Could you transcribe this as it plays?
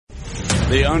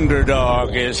The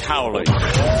underdog is howling.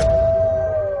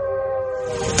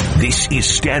 This is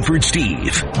Stanford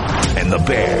Steve and the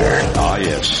Bear. Ah,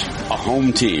 yes. A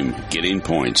home team getting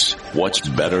points. What's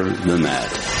better than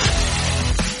that?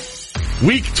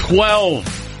 Week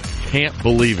 12. Can't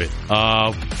believe it.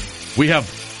 We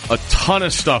have a ton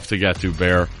of stuff to get to,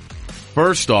 Bear.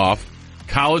 First off,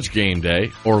 College game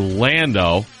day.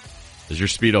 Orlando. Is your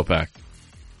Speedo packed?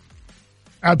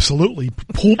 Absolutely.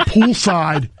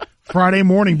 Poolside Friday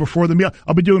morning before the meal.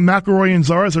 I'll be doing McElroy and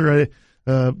Zarza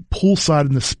poolside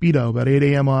in the Speedo about 8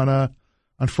 a.m. on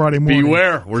Friday morning.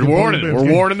 Beware. We're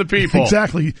warning the people.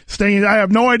 Exactly. Staying. I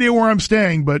have no idea where I'm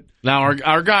staying, but now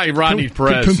our guy Rodney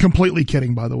Perez. Completely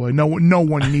kidding, by the way. No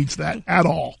one needs that at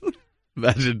all.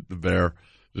 Imagine the Bear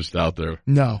just out there.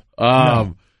 No.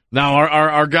 Now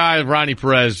our guy Rodney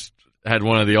Perez had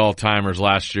one of the all-timers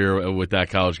last year with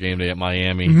that College game day at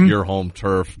Miami, your home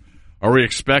turf. Are we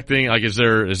expecting, like, is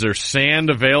there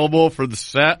sand available for the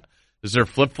set? Is there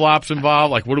flip-flops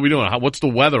involved? Like, what are we doing? What's the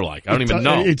weather like? I don't even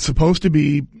know. It's supposed to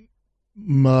be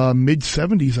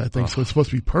mid-70s, I think, so it's supposed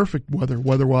to be perfect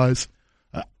weather-wise.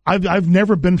 I've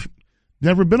never been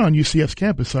on UCF's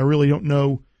campus, so I really don't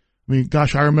know. I mean,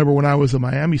 gosh, I remember when I was a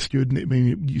Miami student, I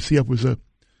mean, UCF was a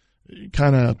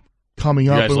kind of coming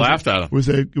up. You guys laughed at him.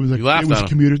 It was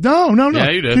commuters. No.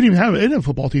 Yeah, you did. Didn't even have a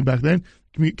football team back then.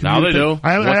 Now they do.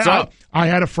 What's up? I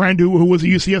had a friend who was a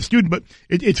UCF student, but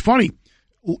it's funny.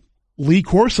 Lee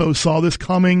Corso saw this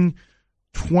coming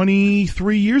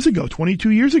 22 years ago in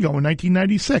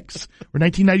 1996 or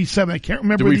 1997. I can't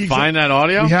remember. Did we find that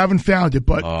audio? We haven't found it,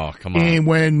 but come on. And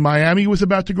when Miami was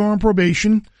about to go on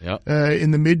probation,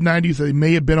 in the mid-90s, they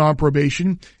may have been on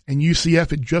probation, and UCF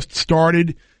had just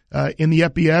started in the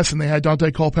FBS, and they had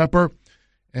Dante Culpepper,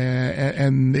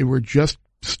 and they were just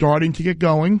starting to get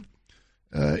going.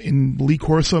 And Lee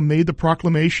Corso made the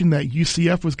proclamation that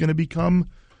UCF was going to become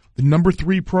the number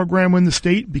 3 program in the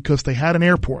state because they had an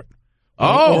airport.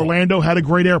 Orlando had a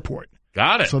great airport.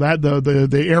 Got it. So that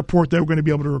the airport, they were going to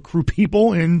be able to recruit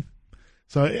people in.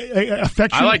 So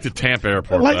affection. I like the Tampa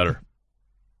airport better.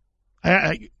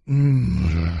 I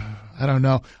don't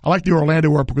know. I like the Orlando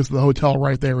airport because the hotel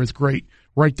right there is great.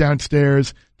 Right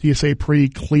downstairs, TSA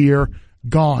pre-clear,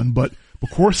 gone. But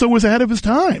Corso was ahead of his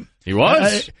time. He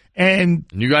was. And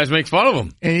you guys make fun of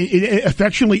him. And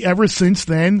affectionately, ever since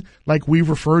then, like we've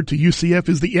referred to UCF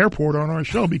as the airport on our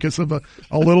show because of a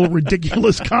little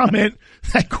ridiculous comment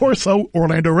that Corso,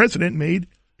 Orlando resident, made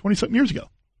 20-something years ago.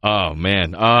 Oh,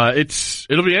 man.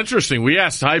 It'll be interesting. We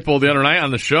asked Heupel the other night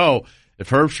on the show if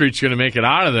Herbstreit's going to make it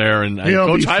out of there, and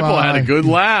Coach Heupel had a good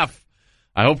laugh.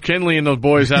 I hope Kinley and those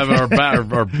boys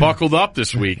are buckled up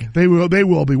this week. They will be.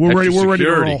 We're ready to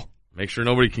roll. Make sure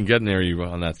nobody can get near you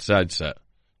on that side set.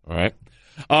 All right.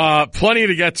 Plenty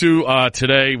to get to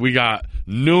today. We got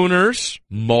Nooners,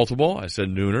 multiple. I said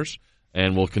Nooners.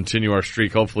 And we'll continue our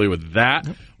streak, hopefully, with that.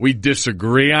 We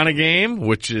disagree on a game,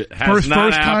 which has first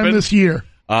happened. Time this year.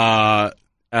 What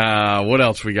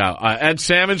else we got? Ed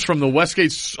Salmons from the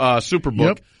Westgate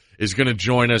Superbook is going to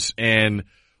join us, and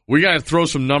we got to throw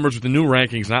some numbers with the new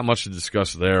rankings. Not much to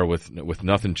discuss there with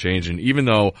nothing changing, even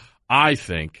though I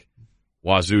think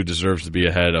Wazoo deserves to be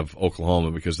ahead of Oklahoma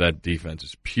because that defense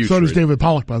is putrid. So does David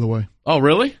Pollock, by the way. Oh,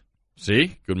 really?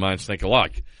 See? Good minds think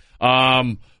alike.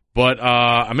 But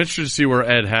I'm interested to see where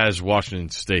Ed has Washington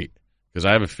State because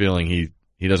I have a feeling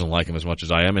he doesn't like him as much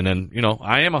as I am. And then,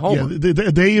 I am a homer. Yeah,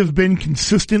 they have been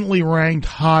consistently ranked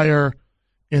higher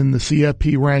in the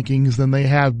CFP rankings than they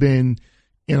have been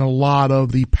in a lot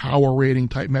of the power rating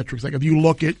type metrics. Like if you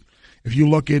look at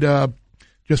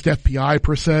just FPI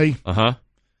per se.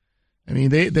 I mean,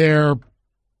 they're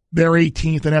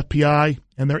 18th in FPI,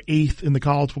 and they're 8th in the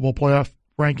college football playoff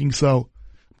ranking. So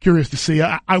I'm curious to see.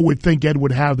 I would think Ed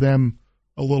would have them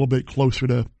a little bit closer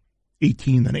to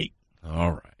 18 than 8.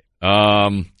 All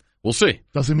right. We'll see.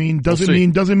 Doesn't mean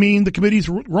the committee's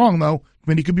wrong, though. The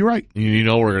committee could be right. We're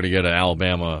going to get an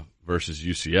Alabama versus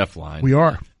UCF line. We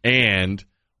are. And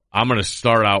I'm going to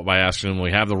start out by asking them,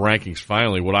 we have the rankings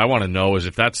finally. What I want to know is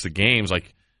if that's the games,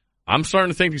 like, I'm starting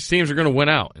to think these teams are going to win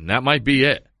out, and that might be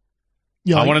it.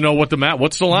 Yeah, I want to know what's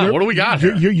the line? What do we got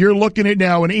here? You're looking at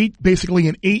now basically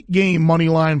an 8-game money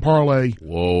line parlay.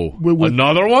 Whoa!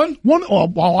 Another one? I'm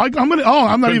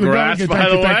not even going to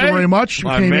thank you very much.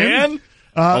 My man.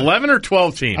 11 or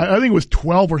 12 teams? I think it was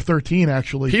 12 or 13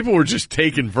 actually. People were just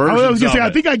taking versions. I was going to say, I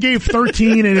think I gave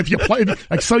 13, and if you play,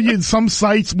 like some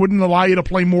sites wouldn't allow you to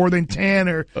play more than 10,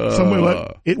 or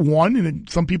it won, and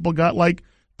some people got like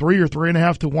 3 or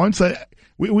 3.5 to 1. So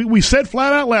we said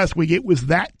flat out last week it was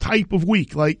that type of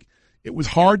week. Like it was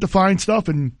hard to find stuff,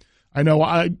 and I know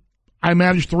I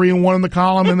managed 3-1 in the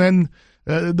column, and then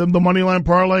the money line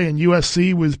parlay, and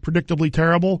USC was predictably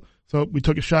terrible. So we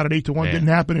took a shot at 8-1. Didn't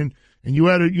happen, and you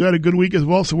had a good week as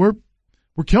well. So we're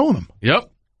killing them.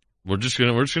 Yep. We're just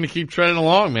gonna keep treading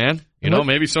along, man. You know,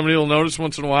 maybe somebody will notice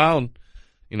once in a while and,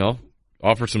 you know,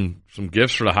 offer some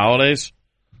gifts for the holidays.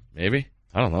 Maybe.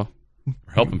 I don't know.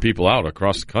 We're helping people out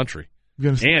across the country.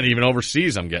 And even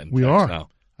overseas I'm getting We are. now.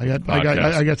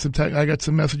 I got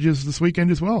some messages this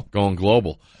weekend as well. Going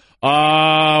global.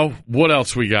 What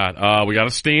else we got? We got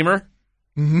a steamer.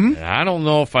 Mm-hmm. And I don't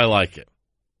know if I like it.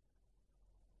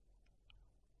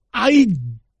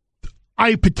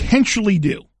 I potentially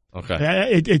do.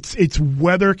 Okay. It's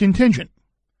weather contingent.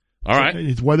 All right.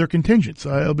 It's weather contingent.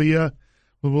 So it'll be all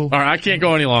right. I can't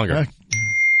go any longer.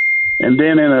 And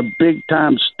then in a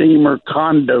big-time steamer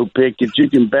condo pick that you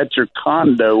can bet your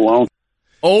condo on.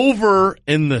 Over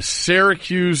in the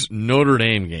Syracuse Notre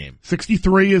Dame game.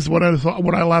 63 is what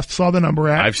I last saw the number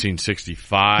at. I've seen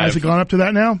 65. Has it gone up to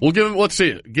that now? We'll give him, let's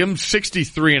see, give him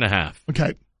 63.5.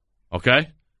 Okay. Okay?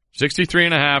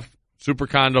 63.5, super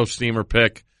condo steamer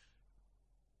pick.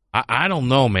 I don't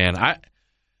know, man.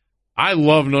 I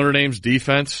love Notre Dame's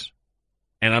defense,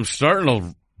 and I'm starting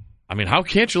to, I mean, how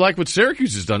can't you like what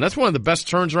Syracuse has done? That's one of the best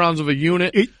turnarounds of a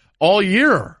unit all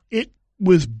year. It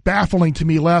was baffling to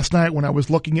me last night when I was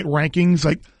looking at rankings.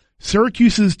 Like,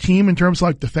 Syracuse's team in terms of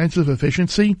like defensive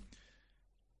efficiency,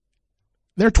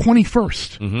 they're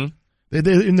 21st.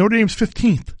 Mm-hmm. Notre Dame's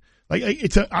 15th.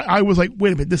 Like, I was like,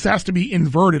 wait a minute, this has to be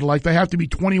inverted. Like, they have to be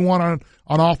 21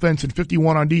 on offense and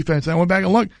 51 on defense. And I went back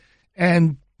and looked,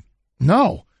 and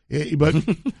no, but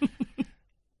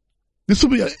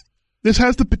this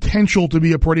has the potential to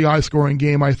be a pretty high scoring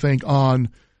game, I think, on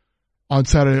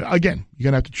Saturday. Again, you're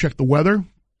gonna have to check the weather,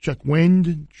 check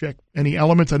wind, check any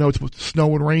elements. I know it's supposed to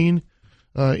snow and rain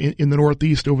in the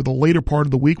Northeast over the later part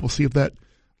of the week. We'll see if that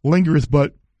lingers,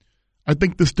 but I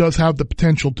think this does have the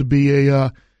potential to be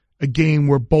a game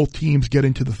where both teams get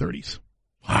into the 30s.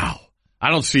 Wow.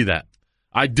 I don't see that.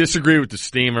 I disagree with the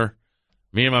steamer.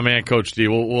 Me and my man, Coach D,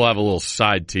 we'll have a little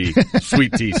side tea,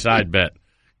 sweet tea side bet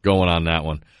going on that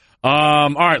one. All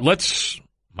right,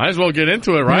 might as well get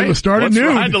into it, right? Let's start at noon.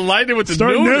 Let's ride the lightning with the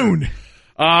start noon.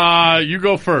 At noon. You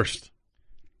go first,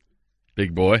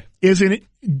 big boy. Isn't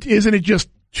it just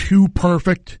too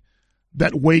perfect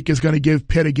that Wake is going to give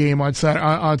Pitt a game on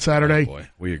Saturday? Oh boy,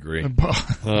 we agree.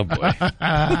 Oh boy,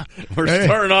 we're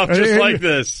starting off just like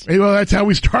this. Well, that's how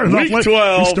we started Week off.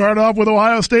 12. We started off with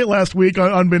Ohio State last week,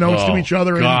 unbeknownst to each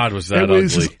other. God, was that ugly? It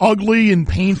was ugly. as ugly and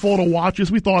painful to watch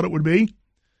as we thought it would be,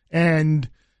 and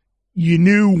you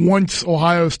knew once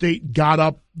Ohio State got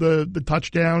up the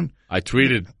touchdown. I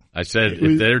tweeted. I said,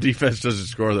 if their defense doesn't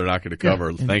score, they're not going to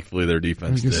cover. Yeah, Thankfully, their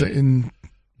defense did.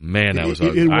 Man, that was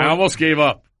ugly. I almost gave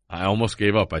up. I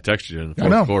texted you in the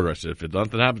fourth quarter. I said, if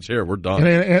nothing happens here, we're done.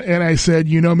 And I said,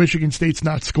 Michigan State's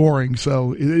not scoring,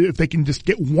 so if they can just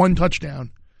get one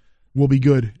touchdown, we'll be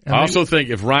good. And I also think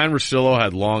if Ryan Russillo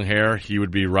had long hair, he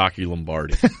would be Rocky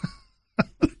Lombardi.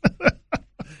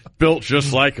 Built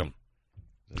just like him.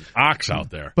 An ox out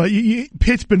there. But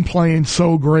Pitt's been playing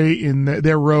so great in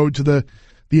their road to the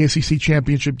ACC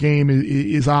championship game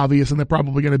is obvious, and they're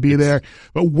probably going to be there.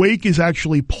 But Wake has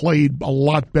actually played a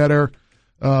lot better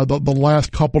the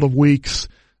last couple of weeks.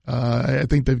 I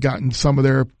think they've gotten some of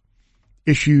their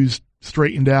issues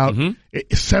straightened out.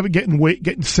 Mm-hmm.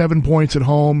 Getting 7 points at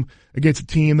home against a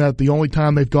team that the only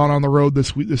time they've gone on the road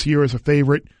this year as a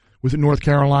favorite was at North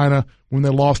Carolina when they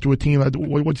lost to a team.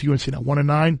 What's UNC now?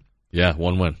 1-9. Yeah,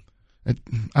 one win.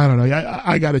 I don't know.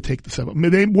 I got to take the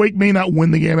 7. Wake may not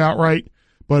win the game outright,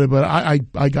 but I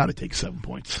got to take 7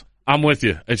 points. I'm with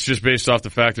you. It's just based off the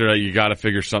fact that you got to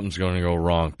figure something's going to go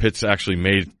wrong. Pitt's actually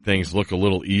made things look a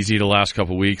little easy the last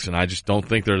couple of weeks, and I just don't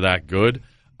think they're that good.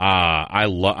 I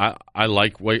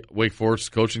like Wake Forest's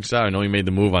coaching style. I know he made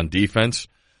the move on defense,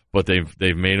 but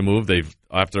they've made a move.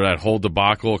 After that whole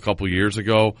debacle a couple years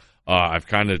ago, I've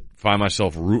kind of find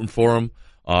myself rooting for them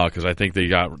because I think they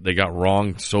got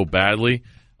wronged so badly.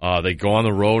 They go on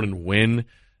the road and win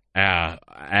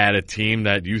at a team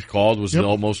that you called was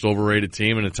the most overrated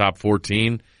team in the top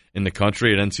 14 in the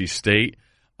country at NC State.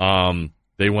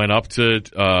 They went up to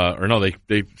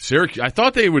Syracuse. I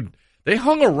thought they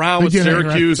hung around with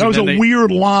Syracuse. That was a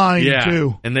weird line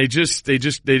too. And they just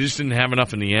didn't have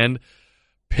enough in the end.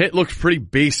 Pitt looks pretty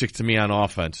basic to me on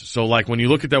offense. So like when you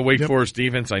look at that Wake Forest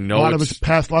defense, I know a lot of his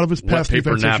past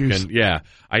paper napkin. Issues. Yeah.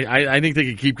 I think they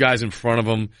can keep guys in front of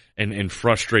them and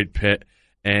frustrate Pitt.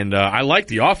 And I like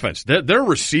the offense. Their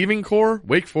receiving core,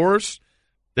 Wake Forest,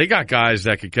 they got guys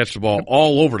that could catch the ball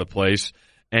all over the place.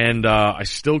 And I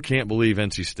still can't believe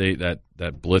NC State,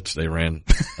 that blitz they ran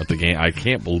at the game. I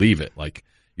can't believe it. Like,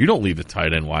 You don't leave the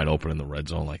tight end wide open in the red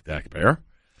zone like that, Bear.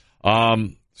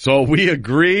 So we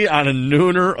agree on a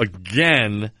nooner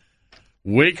again.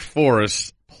 Wake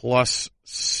Forest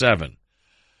 +7.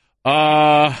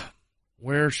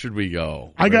 Where should we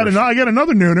go? I got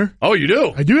another nooner. Oh, you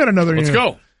do? I do got another nooner. Let's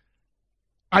go.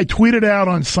 I tweeted out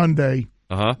on Sunday.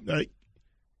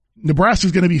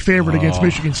 Nebraska's going to be favored against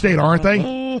Michigan State, aren't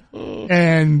they?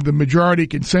 And the majority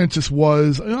consensus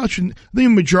was, the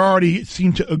majority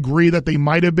seemed to agree that they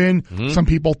might have been. Mm-hmm. Some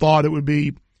people thought it would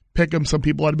be Pick'em. Some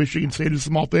people had Michigan State as a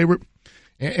small favorite.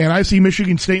 And I see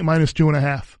Michigan State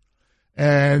 -2.5.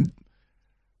 And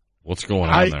what's going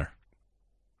on there?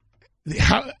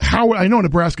 How I know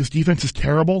Nebraska's defense is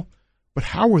terrible, but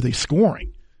how are they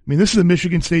scoring? I mean, this is a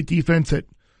Michigan State defense that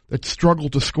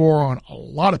struggled to score on a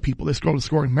lot of people. They struggled to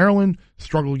score in Maryland,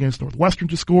 struggled against Northwestern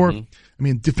to score. Mm-hmm. I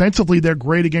mean, defensively, they're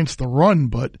great against the run,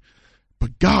 but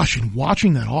gosh, in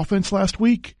watching that offense last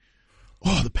week,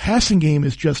 the passing game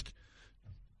is just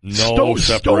no separation.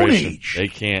 Stone Age. They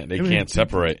can't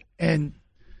separate. And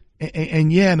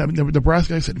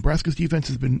Nebraska, like I said, Nebraska's defense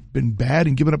has been bad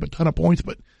and given up a ton of points,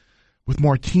 but with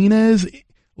Martinez,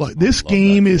 look, this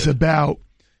game is about,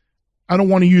 I don't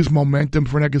want to use momentum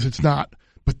for that because it's not,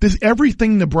 but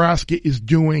everything Nebraska is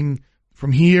doing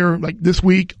from here, like this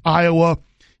week, Iowa,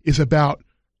 is about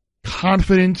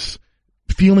confidence,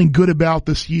 feeling good about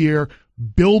this year,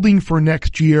 building for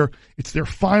next year. It's their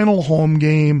final home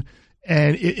game.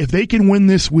 And if they can win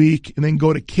this week and then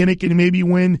go to Kinnick and maybe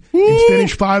win and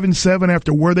finish 5-7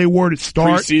 after where they were to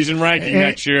start, preseason ranking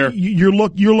next year, you're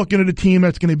looking at a team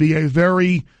that's going to be a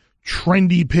very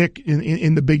trendy pick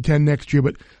in the Big Ten next year.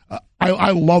 But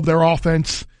I love their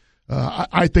offense.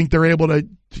 I think they're able to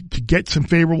get some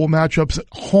favorable matchups at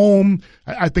home.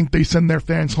 I think they send their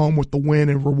fans home with the win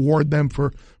and reward them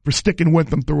for sticking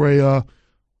with them through a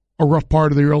rough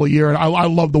part of the early year. And I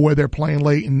love the way they're playing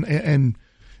late and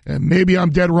maybe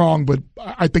I'm dead wrong, but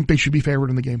I think they should be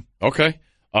favored in the game. Okay.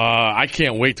 I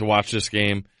can't wait to watch this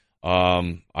game.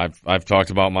 I've talked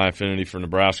about my affinity for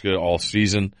Nebraska all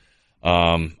season.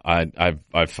 I've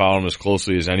followed them as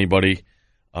closely as anybody.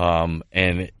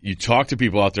 And you talk to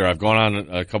people out there. I've gone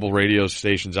on a couple radio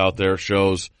stations out there,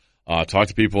 shows, talk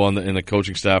to people in the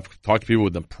coaching staff, talk to people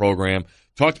with the program,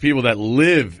 talk to people that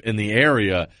live in the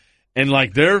area. And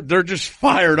like they're just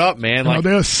fired up, man. Like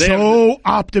they're so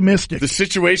optimistic. The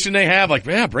situation they have, like,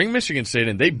 man, bring Michigan State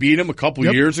in. They beat them a couple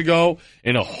years ago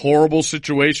in a horrible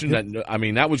situation.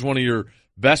 That was one of your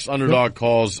best underdog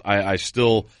calls. I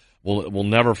still will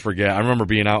never forget. I remember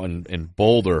being out in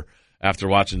Boulder after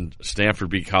watching Stanford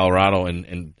beat Colorado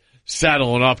and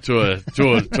saddling up to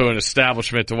an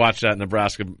establishment to watch that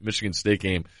Nebraska Michigan State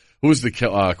game. Who was the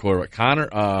quarterback? Connor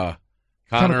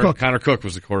Cook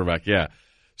was the quarterback. Yeah.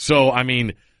 So, I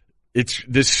mean, it's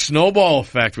this snowball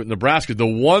effect with Nebraska. The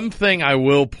one thing I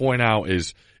will point out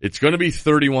is it's going to be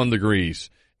 31 degrees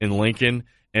in Lincoln,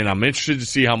 and I'm interested to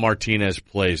see how Martinez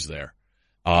plays there.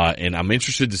 And I'm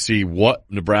interested to see what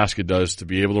Nebraska does to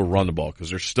be able to run the ball because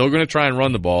they're still going to try and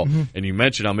run the ball. Mm-hmm. And you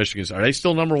mentioned how Michigan's – are they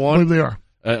still number one? I believe they are.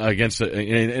 Against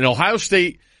and Ohio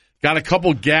State got a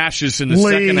couple gashes in the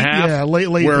second half. Yeah, late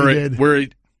they did.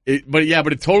 But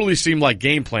it totally seemed like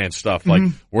game plan stuff. Like,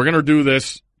 we're going to do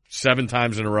this 7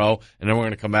 times in a row, and then we're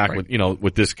going to come back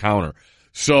with this counter.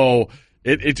 So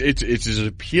it's as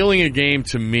appealing a game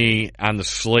to me on the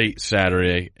slate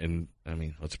Saturday. And I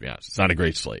mean, let's be honest, it's not a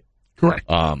great slate. Correct.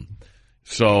 I'd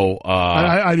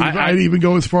even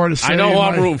go as far to say I know who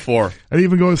I'm rooting for. I'd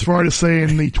even go as far to say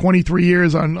in the 23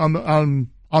 years on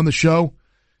the show,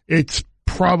 it's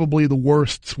probably the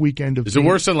worst weekend of. Is it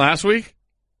worse than last week?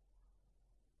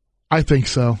 I think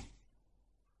so.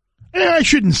 I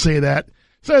shouldn't say that.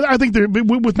 So I think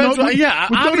with Notre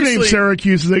Dame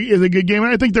Syracuse is a good game.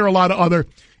 And I think there are a lot of other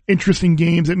interesting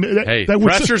games.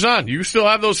 Pressure's on. You still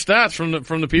have those stats from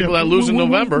the people that lose in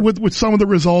November. With some of the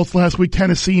results last week,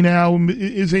 Tennessee now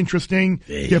is interesting.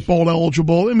 Get bowl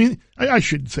eligible. I mean, I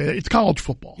shouldn't say that. It's college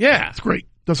football. Yeah, it's great.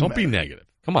 Don't be negative.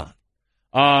 Come on.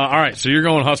 All right, so you're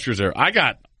going Huskers there.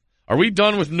 Are we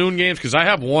done with noon games? Because I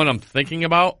have one I'm thinking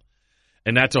about,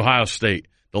 and that's Ohio State.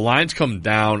 The lines come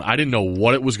down. I didn't know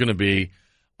what it was going to be.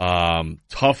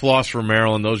 Tough loss for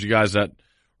Maryland. Those of you guys that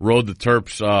rode the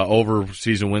Terps over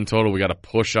season win total, we got a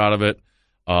push out of it.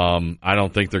 I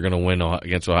don't think they're going to win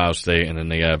against Ohio State, and then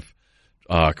they have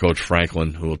Coach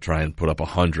Franklin who will try and put up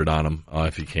 100 on them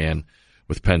if he can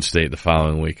with Penn State the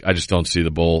following week. I just don't see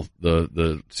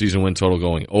the season win total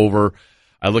going over.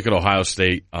 I look at Ohio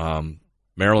State.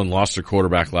 Maryland lost their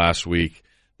quarterback last week.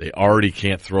 They already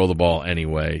can't throw the ball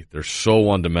anyway. They're so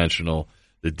one-dimensional.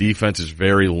 The defense is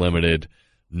very limited.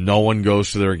 No one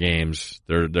goes to their games.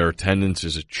 Their attendance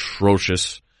is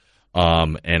atrocious.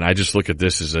 And I just look at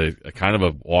this as a kind of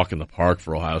a walk in the park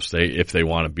for Ohio State if they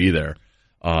want to be there.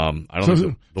 I don't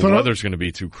think the weather's going to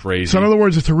be too crazy. So in other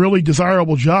words, it's a really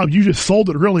desirable job. You just sold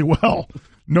it really well.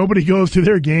 Nobody goes to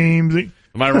their games.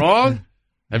 Am I wrong?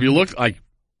 Have you looked like?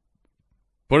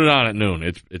 Put it on at noon.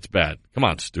 It's bad. Come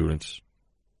on, students,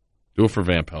 do it for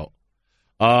Van Pelt.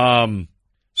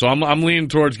 So I'm leaning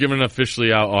towards giving it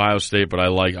officially out Ohio State, but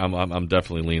I'm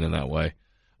definitely leaning that way.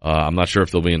 I'm not sure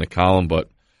if they'll be in the column, but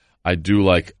I do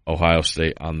like Ohio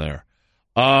State on there.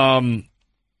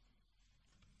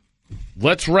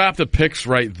 Let's wrap the picks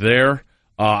right there.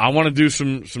 I want to do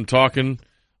some talking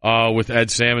with Ed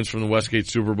Salmons from the Westgate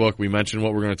Superbook. We mentioned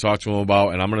what we're going to talk to him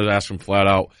about, and I'm going to ask him flat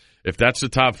out, if that's the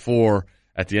top four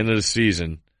at the end of the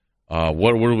season,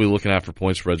 what are we looking at for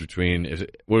point spreads between,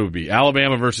 what would it be,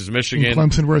 Alabama versus Michigan?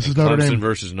 And Clemson versus Notre Dame. Clemson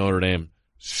versus Notre Dame.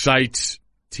 Cites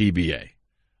TBA.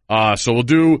 So we'll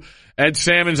do Ed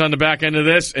Salmons on the back end of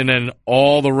this, and then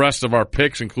all the rest of our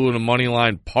picks, including a money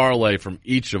line parlay from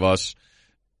each of us.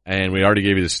 And we already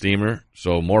gave you the steamer,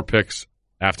 so more picks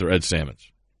after Ed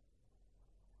Salmons.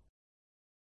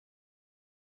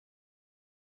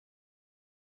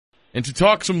 And to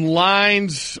talk some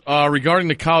lines regarding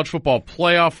the college football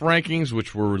playoff rankings,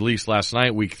 which were released last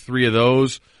night, week 3 of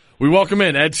those, we welcome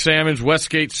in Ed Salmons,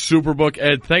 Westgate Superbook.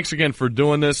 Ed, thanks again for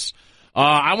doing this.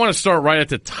 I want to start right at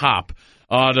the top.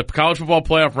 The college football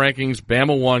playoff rankings,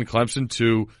 Bama 1, Clemson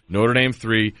 2, Notre Dame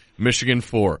 3, Michigan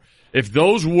 4. If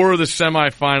those were the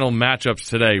semifinal matchups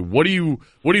today, what are you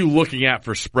looking at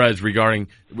for spreads regarding,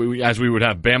 as we would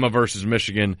have Bama versus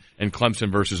Michigan and Clemson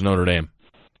versus Notre Dame?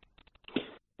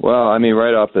 Well, I mean,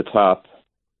 right off the top,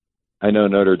 I know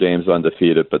Notre Dame's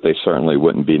undefeated, but they certainly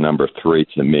wouldn't be number 3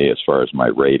 to me as far as my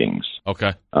ratings.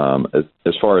 Okay.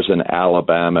 As far as an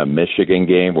Alabama-Michigan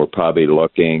game, we're probably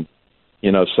looking,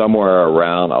 somewhere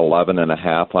around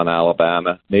 11.5 on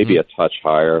Alabama, maybe a touch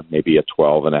higher, maybe a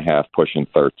 12.5, pushing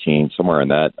 13, somewhere in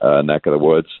that neck of the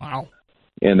woods. Wow.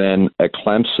 And then a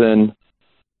Clemson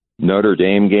Notre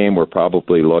Dame game, we're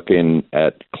probably looking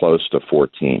at close to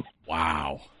 14.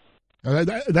 Wow.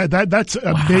 That's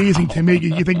amazing to me.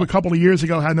 You think a couple of years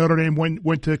ago how Notre Dame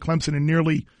went to Clemson and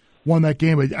nearly won that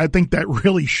game. I think that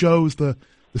really shows the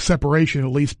separation,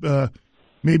 at least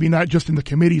maybe not just in the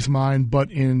committee's mind,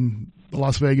 but in the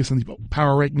Las Vegas and the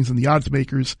power rankings and the odds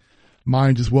makers'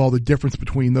 mind as well. The difference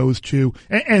between those two,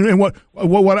 and what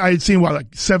I had seen,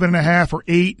 like 7.5 or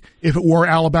 8, if it were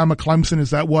Alabama Clemson, is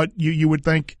that what you would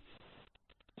think?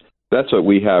 That's what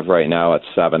we have right now at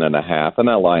 7.5, and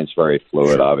that line's very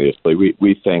fluid. Obviously,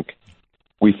 we think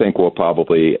we'll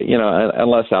probably,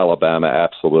 unless Alabama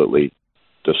absolutely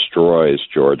destroys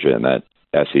Georgia in that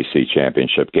SEC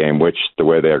championship game, which the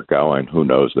way they're going, who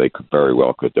knows? They very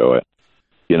well could do it.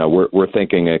 We're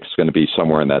thinking it's going to be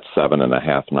somewhere in that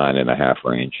 7.5, 9.5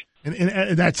 range.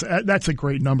 And that's a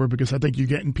great number, because I think you're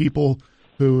getting people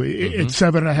who at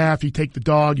 7.5, you take the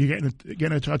dog, you're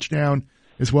getting a touchdown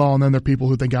as well, and then there are people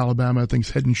who think Alabama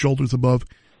thinks head and shoulders above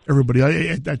everybody.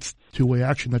 That's two-way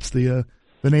action. That's the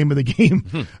name of the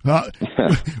game.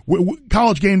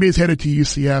 College Game Day is headed to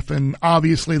UCF, and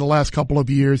obviously the last couple of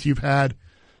years you've had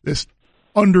this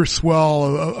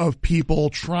underswell of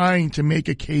people trying to make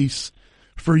a case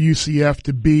for UCF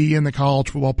to be in the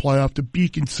college football playoff, to be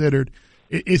considered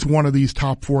as one of these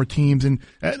top 4 teams. And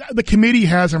the committee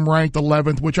has them ranked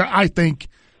 11th, which I think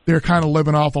they're kind of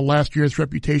living off of last year's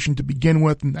reputation to begin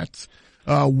with, and that's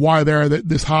why they're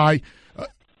this high.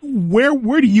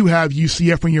 Where do you have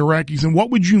UCF in your rankings, and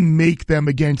what would you make them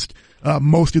against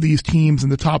most of these teams in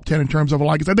the top 10 in terms of a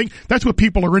line? Because I think that's what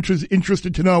people are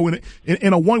interested to know.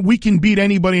 In a one, we can beat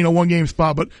anybody in a one-game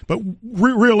spot, but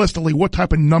realistically, what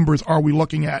type of numbers are we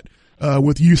looking at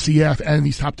with UCF and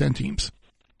these top 10 teams?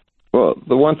 Well,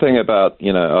 the one thing about,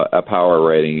 a power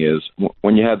rating is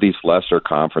when you have these lesser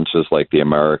conferences like the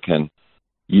American,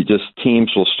 teams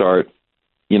will start,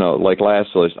 like last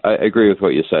year. I agree with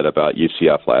what you said about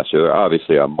UCF last year. They're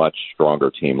obviously a much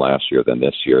stronger team last year than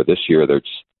this year. This year, they're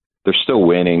still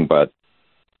winning, but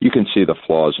you can see the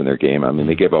flaws in their game. I mean,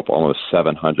 they gave up almost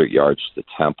 700 yards to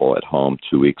Temple at home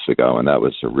 2 weeks ago, and that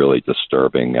was a really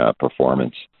disturbing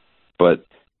performance. But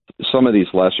some of these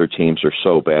lesser teams are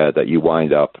so bad that you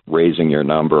wind up raising your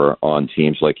number on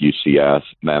teams like UCF,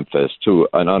 Memphis, to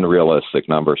an unrealistic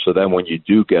number. So then when you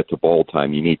do get to bowl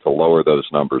time, you need to lower those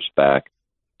numbers back.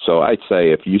 So I'd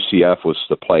say if UCF was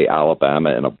to play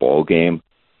Alabama in a bowl game,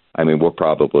 I mean, we're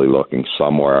probably looking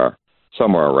somewhere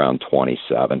around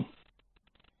 27.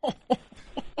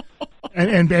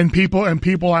 and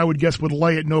people I would guess would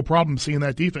lay it no problem seeing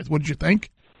that defense. What did you think?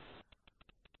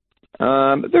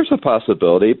 There's a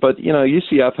possibility, but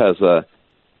UCF has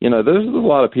there's a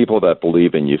lot of people that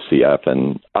believe in UCF,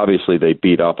 and obviously they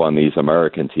beat up on these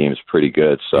American teams pretty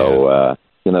good. So,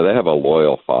 they have a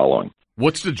loyal following.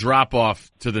 What's the drop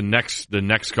off to the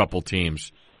next couple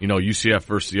teams? UCF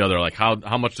versus the other. Like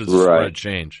how much does the spread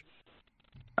change?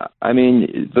 I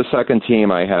mean, the second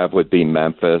team I have would be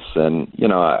Memphis, and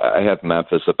I have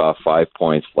Memphis about 5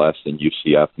 points less than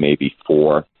UCF, maybe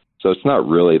 4. So it's not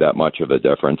really that much of a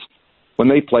difference. When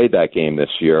they played that game this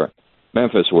year,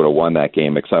 Memphis would have won that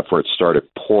game, except for it started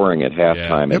pouring at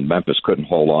halftime, and Memphis couldn't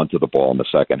hold on to the ball in the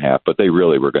second half. But they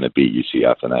really were going to beat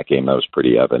UCF in that game. That was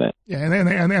pretty evident. Yeah,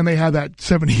 and they had that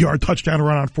 70-yard touchdown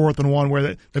run on 4th and 1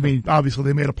 where, obviously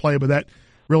they made a play, but that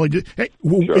really did. Hey,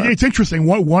 It's interesting.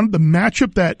 One the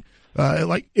matchup that,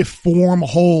 if form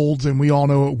holds, and we all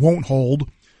know it won't hold,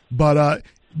 but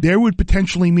they would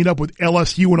potentially meet up with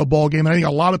LSU in a ball game. And I think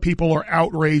a lot of people are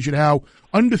outraged at how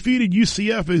undefeated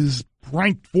UCF is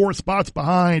ranked 4 spots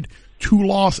behind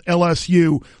 2-loss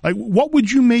LSU. Like, what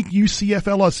would you make UCF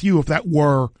LSU if that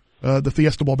were the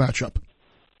Fiesta Bowl matchup?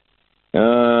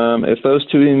 If those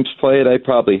two teams played, I'd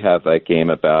probably have that game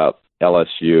about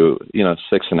LSU,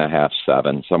 6.5,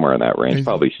 7, somewhere in that range,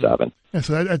 probably 7. Yeah,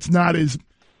 so that's not as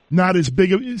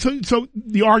big of so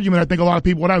the argument I think a lot of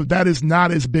people would have, that is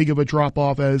not as big of a drop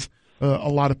off as a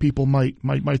lot of people might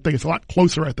think. It's a lot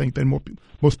closer, I think, than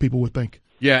most people would think.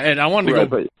 Yeah, and I wanted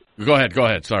to go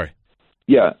ahead. Sorry.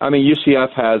 Yeah, I mean,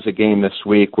 UCF has a game this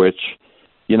week, which,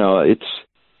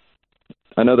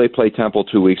 I know they played Temple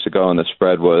 2 weeks ago, and the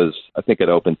spread was, I think it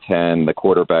opened 10. The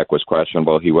quarterback was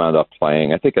questionable. He wound up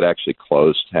playing. I think it actually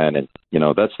closed 10, and,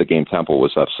 that's the game. Temple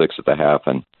was up 6 at the half,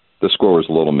 and the score was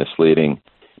a little misleading.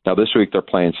 Now, this week they're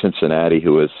playing Cincinnati,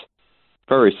 who is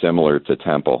very similar to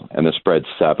Temple, and the spread's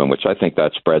 7, which I think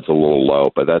that spread's a little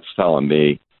low, but that's telling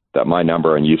me that my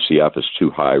number on UCF is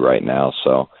too high right now.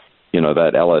 So,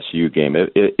 that LSU game,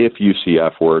 if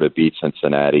UCF were to beat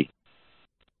Cincinnati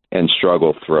and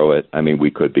struggle through it, I mean,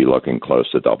 we could be looking close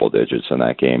to double digits in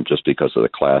that game just because of the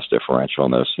class differential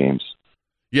in those teams.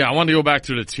 Yeah, I wanted to go back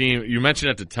to the team. You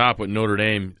mentioned at the top with Notre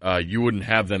Dame, you wouldn't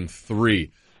have them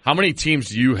 3. How many teams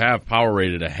do you have power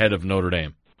rated ahead of Notre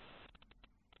Dame?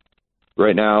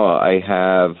 Right now, I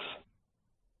have,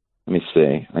 let me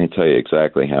see. I can tell you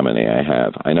exactly how many I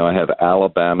have. I know I have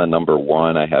Alabama number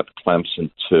 1. I have Clemson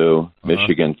 2,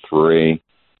 Michigan 3,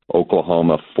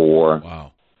 Oklahoma 4.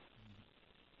 Wow.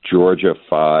 Georgia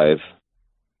 5.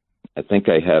 I think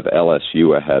I have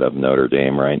LSU ahead of Notre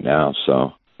Dame right now.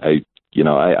 So I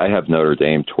have Notre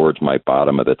Dame towards my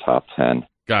bottom of the top 10.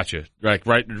 Gotcha. Right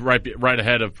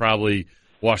ahead of probably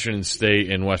Washington State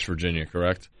and West Virginia,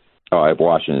 correct? Oh, I have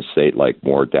Washington State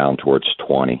more down towards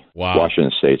 20. Wow.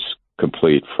 Washington State's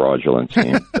complete fraudulent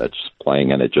team that's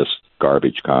playing in a just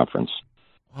garbage conference.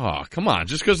 Oh, come on.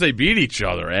 Just because they beat each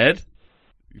other, Ed?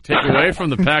 You take away from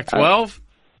the Pac-12?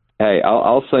 Hey,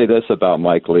 I'll say this about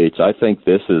Mike Leach. I think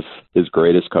this is his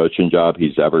greatest coaching job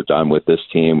he's ever done with this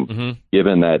team,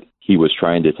 given that he was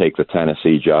trying to take the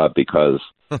Tennessee job because,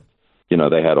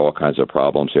 they had all kinds of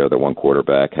problems here. The one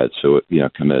quarterback had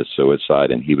committed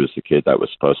suicide, and he was the kid that was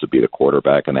supposed to be the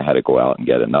quarterback, and they had to go out and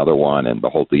get another one, and the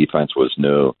whole defense was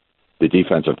new. The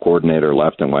defensive coordinator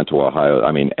left and went to Ohio.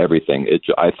 I mean, everything.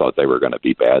 I thought they were going to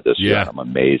be bad this year. I'm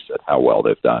amazed at how well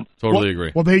they've done. Totally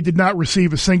agree. Well, they did not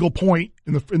receive a single point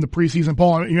in the preseason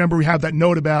poll. You remember we have that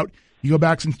note about you go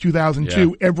back since 2002.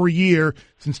 Yeah. Every year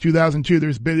since 2002,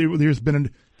 there's been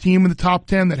a team in the top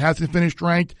 10 that hasn't finished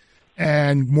ranked,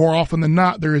 and more often than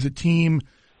not, there is a team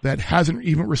that hasn't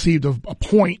even received a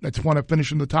point that's won to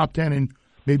finish in the top 10 and.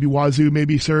 Maybe Wazoo,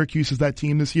 maybe Syracuse is that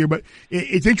team this year. But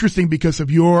it's interesting because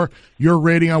of your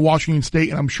rating on Washington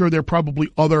State, and I'm sure there are probably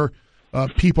other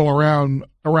people around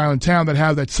town that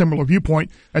have that similar viewpoint.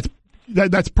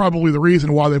 That's probably the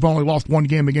reason why they've only lost one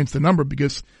game against the number,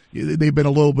 because they've been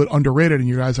a little bit underrated in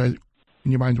your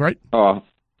minds, right? Oh,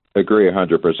 agree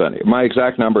 100%. My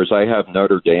exact numbers, I have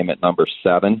Notre Dame at number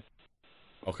 7.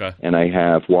 Okay. And I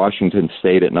have Washington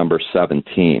State at number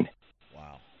 17.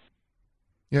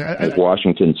 Yeah,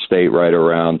 Washington State right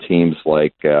around teams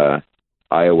like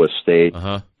Iowa State,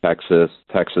 Texas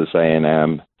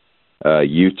A&M,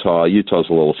 Utah. Utah's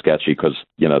a little sketchy because,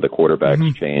 the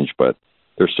quarterbacks changed, but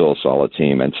they're still a solid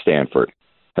team. And Stanford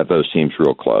have those teams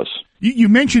real close. You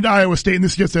mentioned Iowa State, and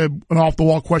this is just an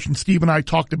off-the-wall question. Steve and I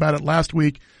talked about it last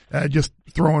week, just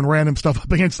throwing random stuff up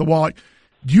against the wall.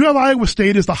 Do you have Iowa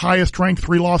State as the highest-ranked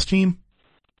 3-loss team?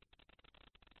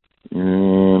 Let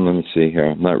me see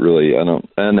here. Not really. I don't.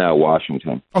 And now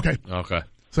Washington. Okay.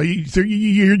 So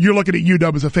you're looking at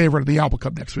UW as a favorite of the Apple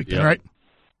Cup next week, then, right?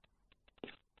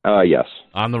 Yes.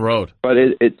 On the road. But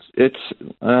it's.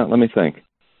 Let me think.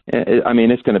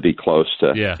 It's going to be close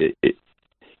to. Yeah.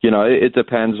 it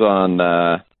depends on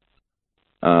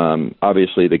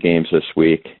obviously the games this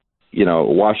week.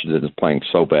 Washington is playing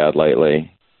so bad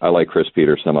lately. I like Chris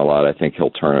Peterson a lot. I think he'll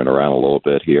turn it around a little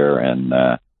bit here. And,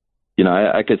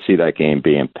 I could see that game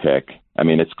being pick. I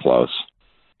mean, it's close.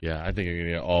 Yeah, I think you're going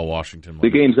to get all Washington money.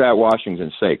 The game's at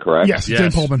Washington State, correct? Yes, it's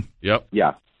in Pullman. Yep.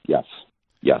 Yeah, yes.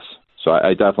 So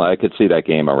I could see that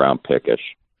game around pickish.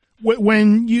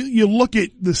 When you look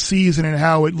at the season and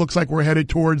how it looks like we're headed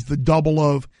towards the double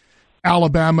of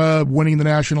Alabama winning the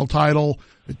national title,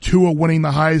 Tua winning the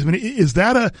Heisman, is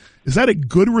that a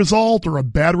good result or a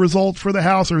bad result for the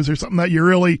house, or is there something that you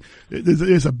really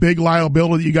is a big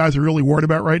liability that you guys are really worried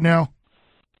about right now?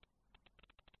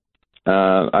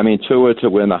 Tua to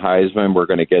win the Heisman, we're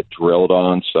going to get drilled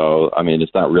on. So,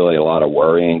 it's not really a lot of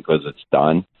worrying because it's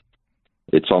done.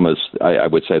 It's almost, I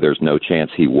would say there's no chance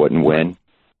he wouldn't win.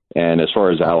 And as far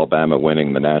as Alabama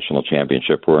winning the national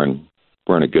championship, we're in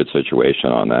a good situation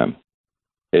on them.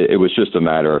 It was just a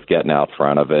matter of getting out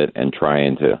front of it and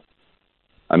trying to.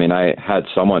 I had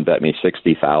someone bet me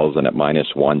 $60,000 at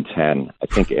 -110. I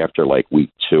think after like week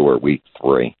 2 or week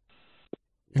 3.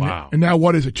 Wow! And now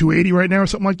what is it? 280 right now or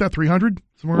something like that? 300?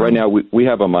 Right now we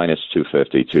have a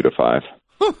 -250, 2 to 5.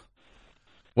 Huh.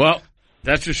 Well,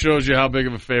 that just shows you how big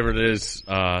of a favorite it is.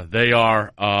 They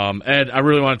are. Ed, I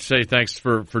really want to say thanks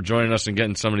for joining us and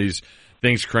getting some of these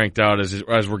things cranked out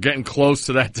as we're getting close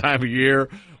to that time of year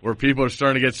where people are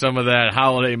starting to get some of that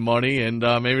holiday money, and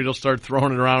maybe they'll start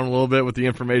throwing it around a little bit with the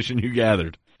information you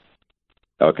gathered.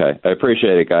 Okay. I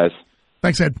appreciate it, guys.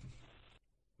 Thanks, Ed.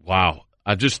 Wow.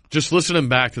 Just listening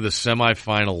back to the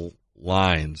semifinal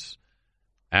lines,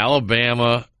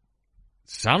 Alabama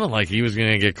sounded like he was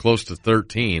going to get close to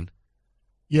 13.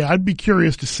 Yeah, I'd be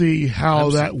curious to see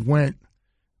how that went.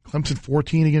 Clemson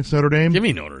 14 against Notre Dame. Give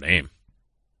me Notre Dame.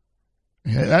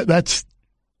 Yeah,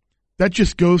 that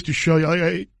just goes to show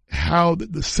you how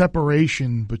the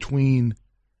separation between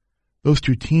those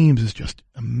two teams is just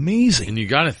amazing. And you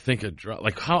got to think of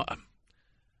how.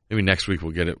 Maybe next week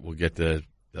we'll get the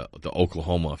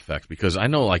Oklahoma effect, because I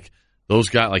know those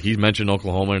guys, he mentioned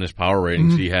Oklahoma in his power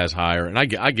ratings, he has higher, and I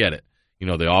get it.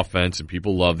 The offense, and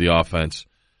people love the offense.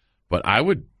 But I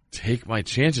would take my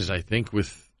chances, I think,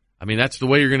 that's the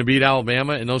way you're going to beat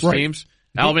Alabama in those teams.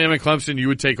 Alabama and Clemson, you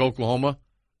would take Oklahoma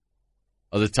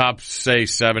of the top, say,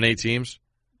 7-8 teams?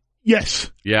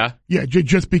 Yes. Yeah? Yeah,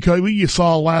 just because you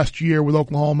saw last year with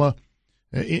Oklahoma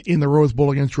in the Rose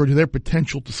Bowl against Georgia, their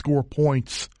potential to score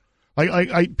points.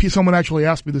 Someone actually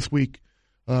asked me this week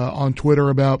on Twitter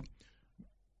about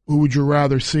who would you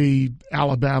rather see,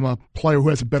 Alabama player who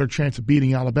has a better chance of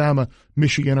beating Alabama,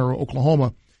 Michigan, or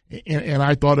Oklahoma. And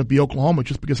I thought it'd be Oklahoma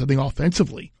just because I think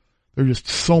offensively they're just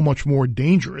so much more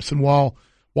dangerous. And while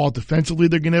defensively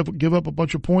they're going to give up a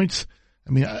bunch of points,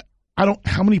 I don't.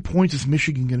 How many points is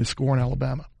Michigan going to score in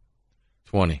Alabama?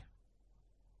 20.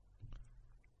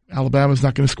 Alabama's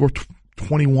not going to score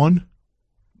 21.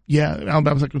 Yeah,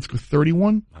 Alabama's not going to score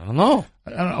 31. I don't know.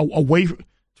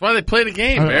 That's why they play the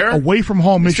game, Bear. Away from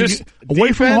home, Michigan.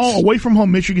 Away from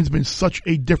home, Michigan's been such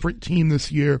a different team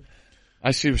this year.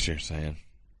 I see what you're saying.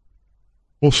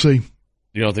 We'll see.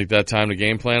 You don't think that time to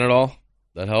game plan at all?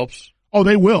 That helps? Oh,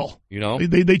 they will.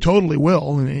 They totally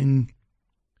will. And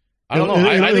I don't know.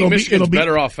 I think Michigan's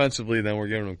better offensively than we're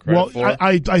giving them credit for.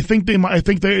 I think they might. I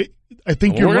think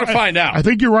you're we're right. Going to find out. I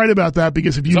think you're right about that,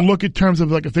 because if you look at terms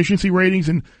of efficiency ratings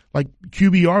and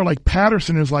QBR,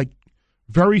 Patterson is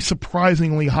very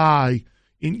surprisingly high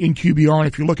in QBR. And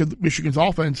if you look at Michigan's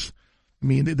offense,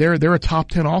 they're a top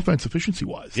 10 offense efficiency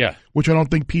wise. Yeah, which I don't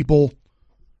think people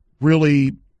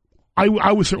really. I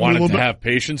was certainly wanted a little to bit have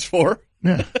patience for.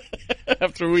 Yeah,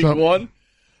 after week 1.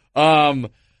 But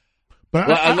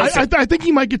I think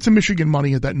he might get some Michigan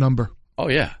money at that number. Oh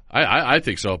yeah, I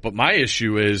think so. But my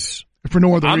issue is, for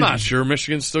no other I'm reason. not sure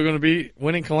Michigan's still going to be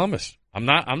winning Columbus. I'm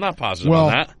not positive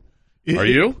on that. Are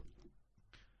you?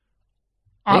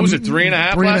 What was it, 3.5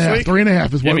 last week?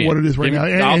 3.5 is what it is right now.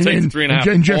 I'll take the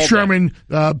 3.5. And Jeff Sherman,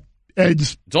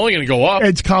 it's only going to go up.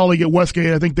 Ed's colleague at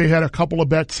Westgate, I think they had a couple of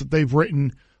bets that they've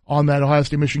written on that Ohio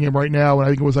State Michigan game right now, and I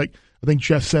think it was I think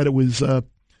Jeff said it was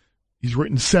he's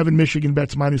written 7 Michigan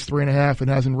bets -3.5 and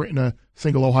hasn't written a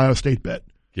single Ohio State bet.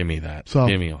 Give me that. So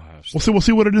give me Ohio State. We'll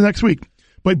see what it is next week.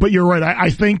 But you're right. I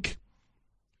think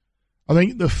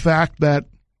the fact that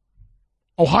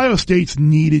Ohio State's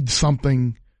needed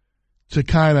something to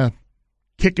kind of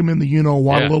kick him in the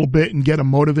a little bit and get him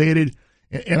motivated.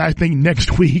 And I think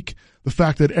next week, the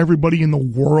fact that everybody in the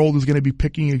world is going to be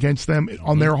picking against them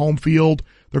on their home field,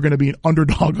 they're going to be an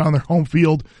underdog on their home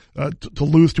field to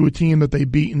lose to a team that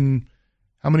they've beaten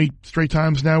how many straight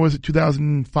times now? Is it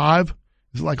 2005?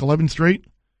 Is it 11 straight?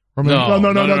 No.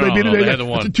 They did it. They had the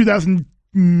one. 2000.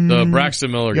 The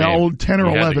Braxton Miller game. Yeah, 10 or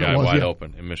 11 had the guy it was. wide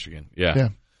open in Michigan. Yeah.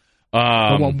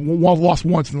 Lost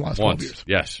once in the last 12 years.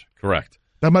 Yes, correct.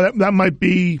 That might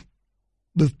be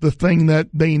the thing that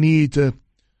they need to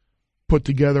put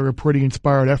together a pretty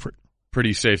inspired effort.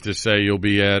 Pretty safe to say you'll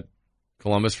be at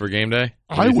Columbus for game day?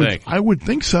 I would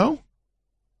think so.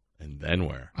 And then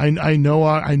where? I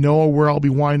know where I'll be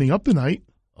winding up tonight.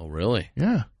 Oh, really?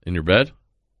 Yeah. In your bed?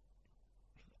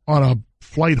 On a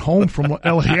flight home from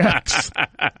LAX.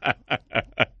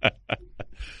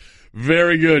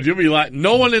 Very good. You'll be like,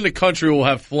 no one in the country will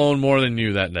have flown more than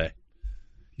you that day.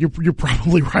 You're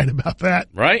probably right about that.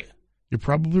 Right? You're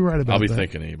probably right about that. I'll be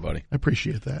thinking of you, buddy. I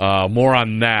appreciate that. More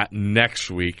on that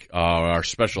next week. Our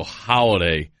special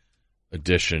holiday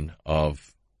edition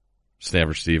of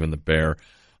Stanford Steve and the Bear.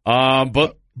 But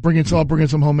I'll bring in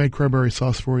some homemade cranberry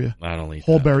sauce for you. I don't eat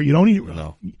whole that. berry. You don't eat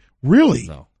No. Really?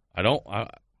 No. I don't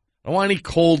want any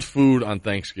cold food on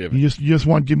Thanksgiving. You just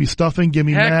want give me stuffing, give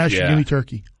me mash, yeah. give me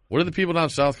turkey. What do the people down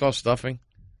south call stuffing?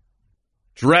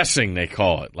 Dressing, they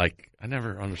call it. Like, I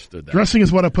never understood that. Dressing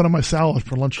is what I put on my salad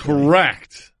for lunch.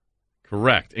 Correct.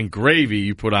 And gravy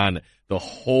you put on the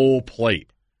whole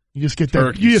plate. You just get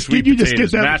turkey, that. You just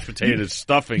get that mashed potatoes,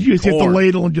 stuffing. You just corn. get the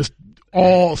ladle and just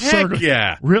all circle.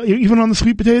 Yeah. Really, even on the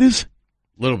sweet potatoes?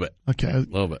 A little bit. Okay. A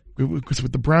little bit. Because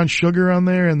with the brown sugar on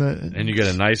there and you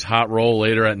get a nice hot roll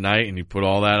later at night, and you put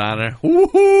all that on there.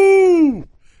 Woohoo!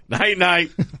 Night.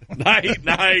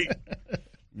 Night.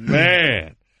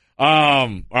 Man.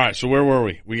 All right. So where were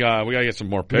we? We got to get some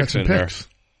more picks in there.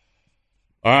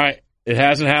 All right. It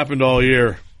hasn't happened all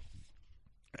year,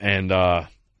 and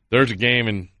there's a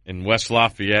game in West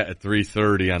Lafayette at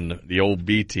 3:30 on the old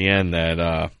BTN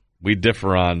that we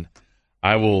differ on.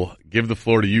 I will give the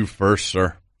floor to you first,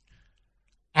 sir.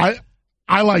 I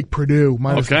like Purdue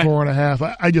minus the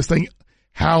 4.5. I just think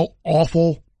how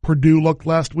awful Purdue looked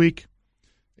last week.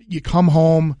 You come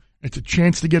home, it's a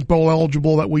chance to get bowl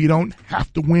eligible. That way you don't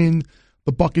have to win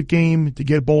the bucket game to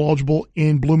get bowl eligible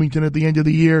in Bloomington at the end of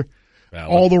the year. Valid.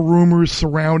 All the rumors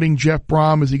surrounding Jeff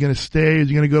Brom. Is he going to stay? Is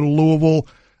he going to go to Louisville?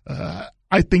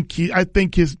 I think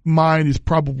his mind is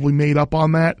probably made up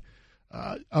on that.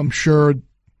 I'm sure.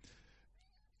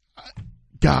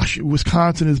 Gosh,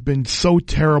 Wisconsin has been so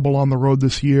terrible on the road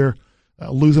this year,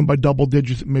 losing by double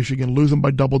digits at Michigan, losing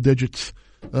by double digits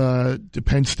to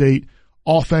Penn State.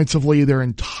 Offensively, they're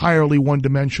entirely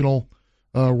one-dimensional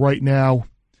right now.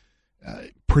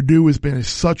 Purdue has been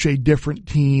such a different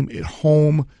team at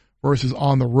home versus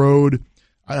on the road.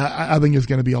 I think there's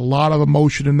going to be a lot of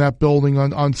emotion in that building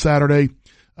on Saturday.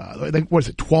 I think,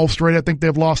 12 straight I think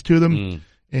they've lost to them.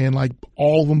 And like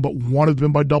all of them but one have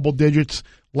been by double digits.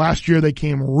 Last year they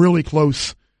came really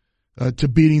close to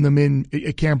beating them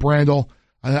at Camp Randall.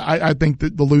 I think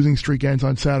that the losing streak ends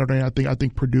on Saturday. I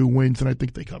think Purdue wins, and I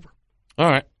think they cover. All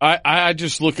right. I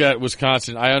just look at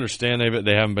Wisconsin. I understand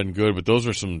they haven't been good, but those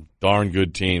are some darn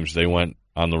good teams they went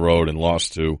on the road and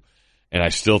lost to. And I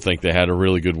still think they had a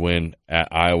really good win at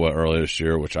Iowa earlier this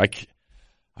year, which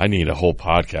I need a whole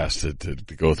podcast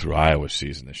to go through Iowa's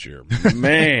season this year.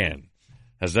 Man,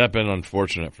 has that been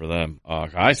unfortunate for them.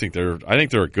 I think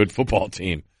they're a good football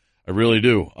team. I really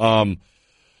do.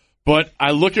 But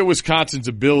I look at Wisconsin's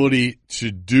ability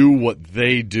to do what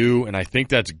they do, and I think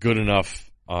that's good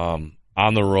enough on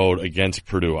the road against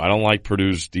Purdue. I don't like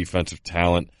Purdue's defensive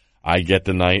talent. I get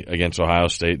the night against Ohio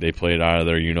State. They played out of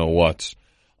their you-know-whats.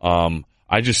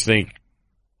 I just think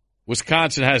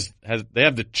Wisconsin they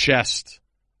have the chest.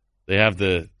 They have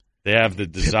the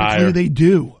desire. Typically they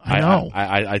do. I know.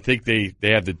 I think they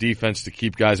have the defense to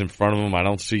keep guys in front of them. I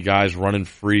don't see guys running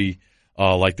free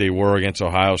like they were against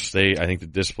Ohio State. I think the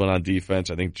discipline on defense.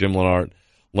 I think Jim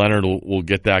Leonard will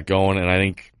get that going, and I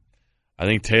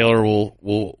think Taylor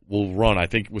will run. I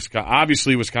think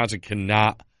Wisconsin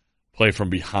cannot play from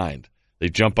behind. They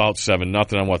jump out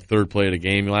 7-0 on third play of the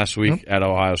game last week at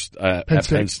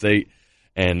Penn State.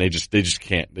 And they just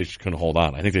can't. They just couldn't hold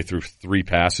on. I think they threw 3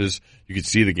 passes. You could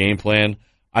see the game plan.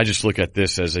 I just look at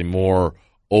this as a more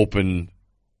open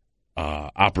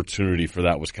opportunity for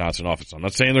that Wisconsin offense. I'm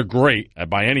not saying they're great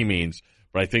by any means,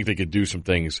 but I think they could do some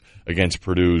things against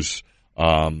Purdue's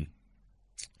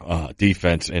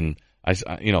defense. And I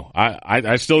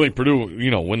still think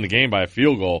Purdue win the game by a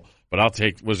field goal. But I'll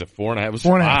take. Was it 4.5? It was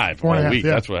 5 all week.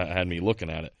 Yeah. That's what had me looking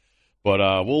at it.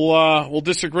 But we'll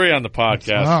disagree on the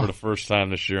podcast for the first time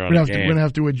this year on a game. We're going to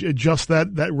have to adjust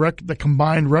the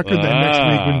combined record next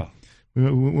week.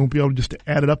 We won't be able just to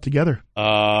add it up together.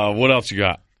 What else you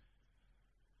got?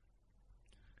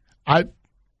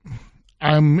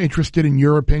 I'm interested in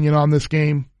your opinion on this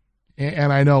game,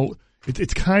 and I know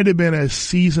it's kind of been a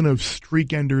season of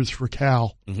streak enders for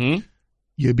Cal. Mm-hmm.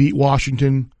 You beat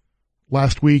Washington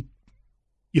last week.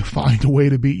 You find a way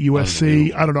to beat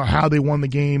USC. I don't know how they won the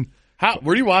game.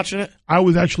 Were you watching it? I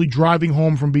was actually driving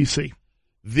home from BC.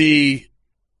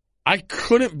 I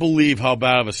couldn't believe how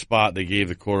bad of a spot they gave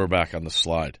the quarterback on the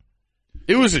slide.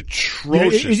 It was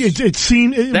atrocious.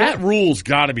 That rule's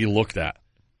got to be looked at.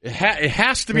 It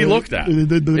has to be looked at.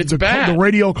 It's bad. The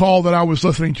radio call that I was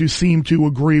listening to seemed to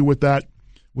agree with that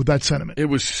sentiment. It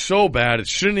was so bad. It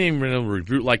shouldn't even been able to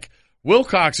review. Like,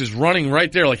 Wilcox is running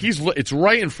right there. Like, it's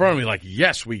right in front of me. Like,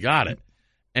 yes, we got it.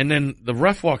 And then the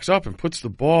ref walks up and puts the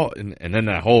ball, and then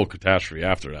that whole catastrophe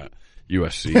after that.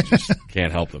 USC just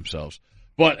can't help themselves.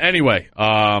 But anyway,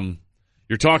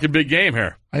 you're talking big game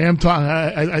here. I am talking.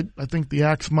 I think the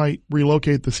Axe might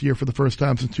relocate this year for the first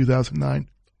time since 2009.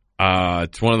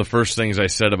 It's one of the first things I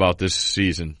said about this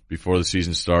season before the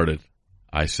season started.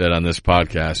 I said on this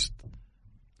podcast,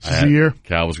 this is the year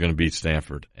Cal was going to beat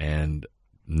Stanford, and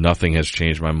nothing has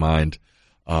changed my mind.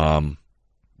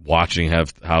 Watching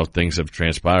how things have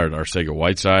transpired.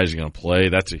 Arcega-Whiteside is going to play.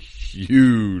 That's a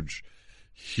huge,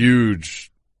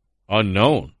 huge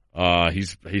unknown.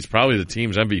 He's probably the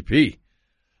team's MVP.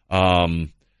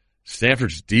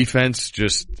 Stanford's defense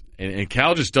and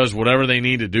Cal just does whatever they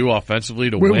need to do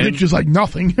offensively to win. Which is like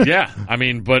nothing. Yeah.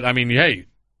 Hey,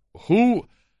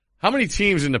 how many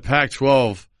teams in the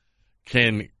Pac-12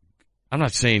 I'm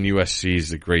not saying USC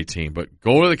is a great team, but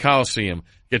go to the Coliseum,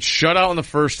 get shut out in the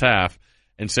first half,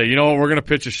 and say, you know what, we're going to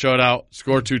pitch a shutout,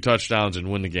 score 2 touchdowns, and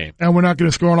win the game. And we're not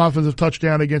going to score an offensive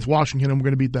touchdown against Washington, and we're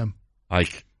going to beat them.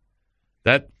 Like,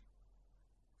 that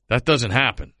doesn't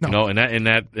happen. No. And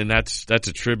that's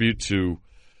a tribute to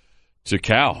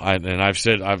Cal. I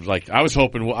was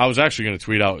hoping, I was actually going to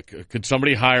tweet out, could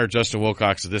somebody hire Justin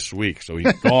Wilcox this week so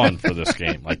he's gone for this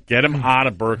game? Like, get him out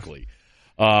of Berkeley.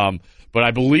 But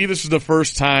I believe this is the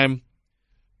first time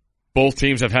both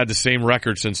teams have had the same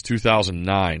record since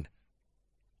 2009.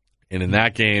 And in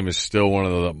that game is still one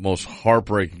of the most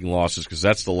heartbreaking losses because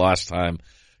that's the last time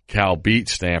Cal beat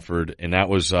Stanford, and that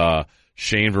was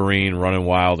Shane Vereen running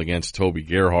wild against Toby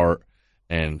Gerhart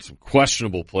and some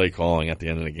questionable play calling at the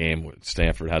end of the game when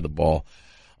Stanford had the ball.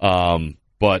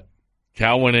 But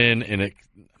Cal went in, and I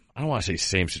don't want to say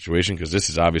same situation because this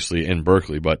is obviously in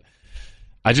Berkeley, but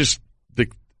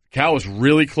Cal was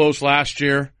really close last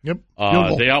year. Yep.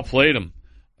 They outplayed him.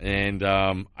 And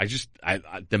the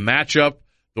matchup,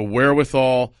 the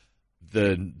wherewithal,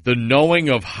 the knowing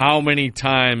of how many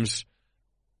times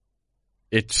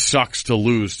it sucks to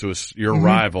lose to your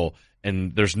rival,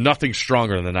 and there's nothing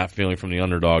stronger than that feeling from the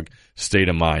underdog state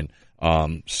of mind.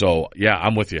 So, yeah,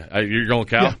 I'm with you. You're going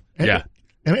Cal? Yeah.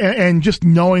 And just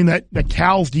knowing that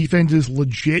Cal's defense is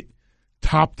legit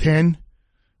top 10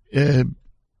 in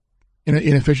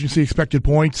efficiency, expected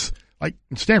points. Like,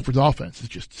 Stanford's offense is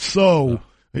just so,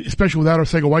 especially without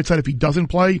Arcega-Whiteside, if he doesn't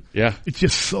play, it's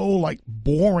just so, like,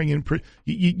 boring. And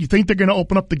you think they're going to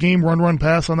open up the game, run,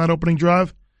 pass on that opening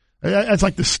drive? That's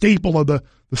like the staple of the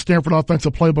Stanford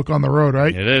offensive playbook on the road,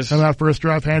 right? It is. And that first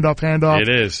drive, handoff. It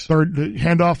is. Third,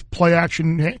 handoff, play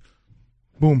action,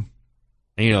 boom.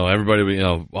 And, everybody,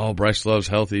 Bryce Love's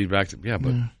healthy, back to, but he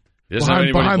doesn't have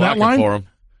anybody behind that blocking line? for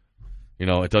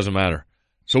him. It doesn't matter.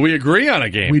 So we agree on a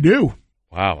game. We do.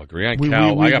 Wow, agree on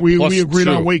Cal. I got we +2. agreed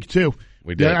on Wake, too.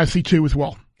 We did. Yeah, I see 2 as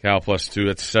well. Cal +2.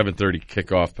 That's 7:30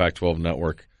 kickoff, Pac-12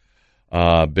 Network.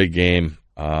 Big game,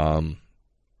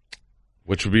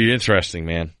 which would be interesting,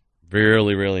 man.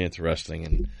 Really, really interesting,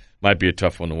 and might be a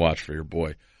tough one to watch for your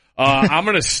boy. I'm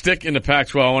going to stick in the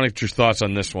Pac-12. I want to get your thoughts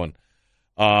on this one.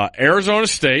 Arizona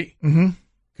State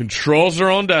controls their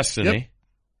own destiny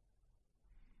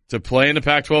to play in the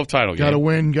Pac-12 title game. Got to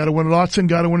win at Autzen,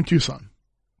 got to win at Tucson.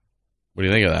 What do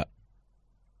you think of that?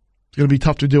 It's going to be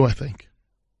tough to do, I think.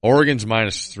 Oregon's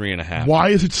 -3.5. Why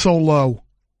is it so low?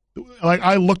 Like,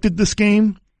 I looked at this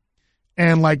game,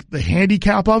 and, like, the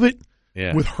handicap of it,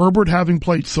 with Herbert having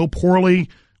played so poorly,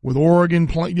 with Oregon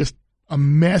playing just a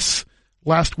mess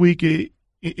last week at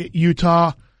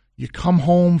Utah, you come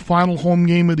home, final home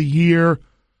game of the year,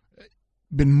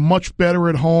 been much better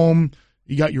at home.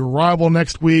 You got your rival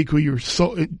next week who you're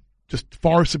so just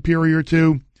far superior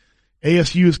to.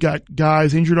 ASU's got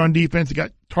guys injured on defense. They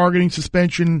got targeting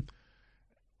suspension.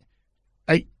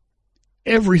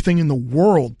 Everything in the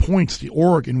world points to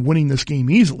Oregon winning this game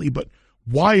easily, but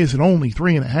why is it only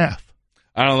 3.5?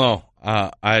 I don't know.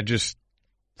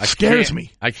 Scares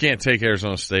me. I can't take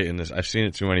Arizona State in this. I've seen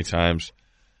it too many times.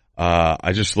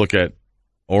 I just look at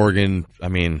Oregon. I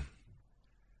mean,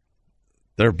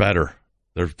 they're better.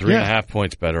 They're 3.5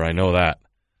 points better. I know that.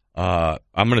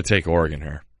 I'm going to take Oregon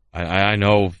here. I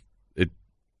know it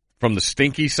from the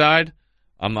stinky side.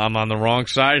 I'm on the wrong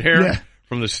side here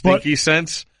from the stinky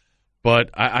sense,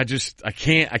 but I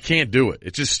can't do it.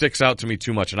 It just sticks out to me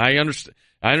too much, and I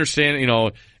understand, you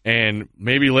know, and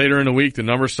maybe later in the week the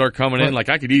numbers start coming in. Like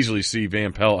I could easily see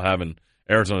Van Pelt having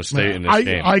Arizona State in this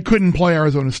game. I couldn't play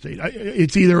Arizona State.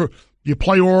 It's either you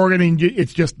play Oregon and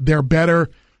it's just they're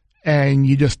better, and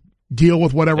you just deal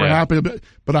with whatever happens.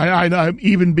 But I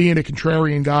even being a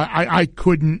contrarian guy, I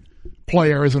couldn't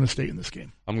play Arizona State in this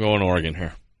game. I'm going Oregon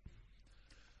here.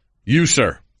 You,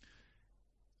 sir.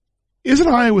 Isn't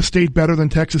Iowa State better than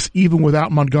Texas even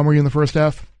without Montgomery in the first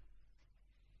half?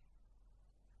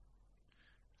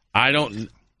 I don't.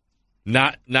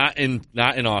 Not in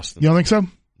Austin. You don't think so?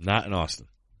 Not in Austin.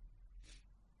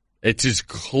 It's as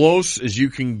close as you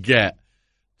can get.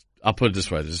 I'll put it this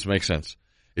way. Does this make sense?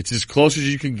 It's as close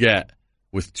as you can get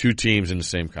with two teams in the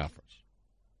same conference.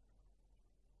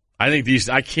 I think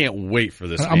I can't wait for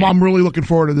this game. I'm really looking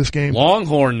forward to this game.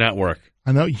 Longhorn Network.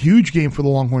 I know, huge game for the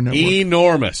Longhorn Network.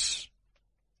 Enormous.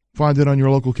 Find it on your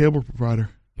local cable provider.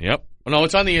 Yep. No,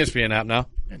 it's on the ESPN app now.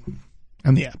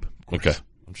 And the app. Okay.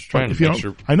 I'm just trying to make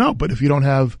sure. I know, but if you don't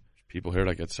have people here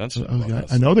that get sensitive about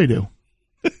this. I know they do.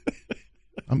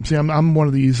 I'm one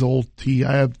of these old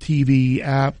I have TV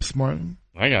apps.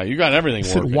 You got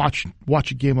everything working.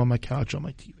 Watch a game on my couch on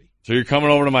my TV. So you're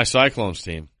coming over to my Cyclones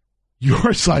team.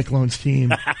 Your Cyclones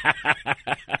team.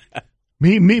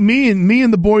 Me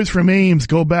and the boys from Ames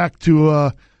go back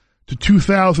to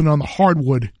 2000 on the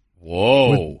hardwood.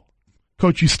 Whoa.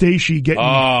 Coach Eustace getting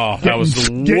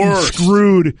worst.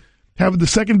 Screwed. Having the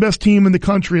second best team in the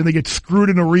country, and they get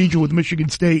screwed in a region with Michigan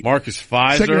State. Marcus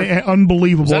Fizer.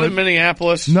 Unbelievable. Was that in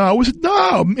Minneapolis? No,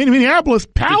 in Minneapolis.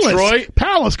 Palace. Detroit?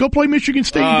 Palace. Go play Michigan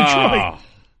State in Detroit.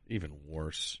 Even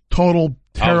worse. Total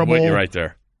terrible. I'll you right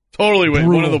there. Totally with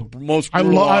one of the most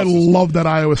brutal I love that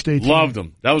Iowa State team. Loved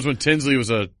him. That was when Tinsley was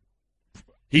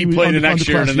he played the next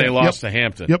year, and then they lost to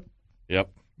Hampton. Yep.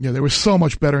 Yeah, they were so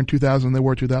much better in 2000 than they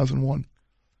were 2001.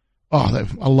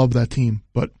 I love that team.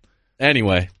 But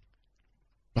anyway.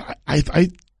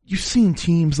 You've seen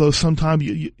teams though. Sometimes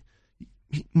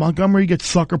Montgomery gets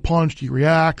sucker punched. He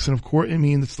reacts, and of course,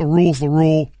 it's the rule's the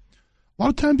rule. A lot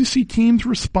of times you see teams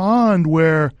respond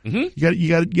where you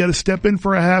got to step in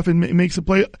for a half and it makes a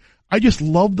play. I just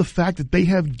love the fact that they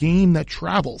have game that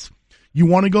travels. You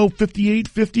want to go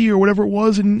 58-50 or whatever it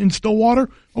was in Stillwater?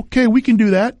 Okay, we can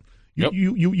do that. Yep.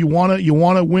 You want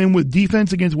to win with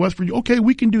defense against West Virginia? Okay,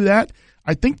 we can do that.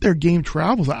 I think their game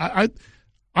travels.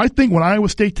 I think when Iowa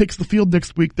State takes the field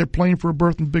next week, they're playing for a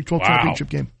berth in the Big 12 championship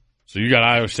game. So you got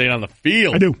Iowa State on the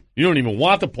field. I do. You don't even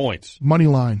want the points. Money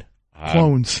line.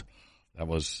 Clones. That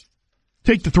was...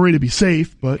 Take the 3 to be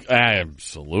safe, but...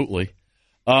 Absolutely.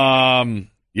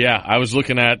 Yeah, I was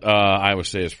looking at Iowa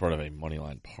State as part of a money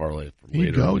line parlay for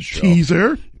later in the show.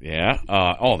 Teaser. Yeah,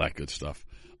 all that good stuff.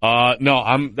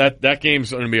 That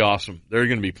game's going to be awesome. There's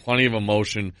going to be plenty of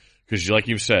emotion because, like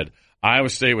you said, Iowa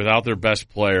State without their best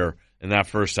player in that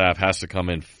first half has to come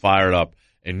in fired up,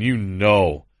 and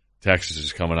Texas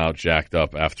is coming out jacked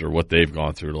up after what they've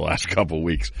gone through the last couple of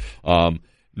weeks.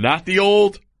 Not the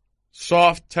old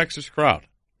soft Texas crowd.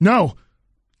 No,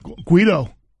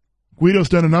 Guido's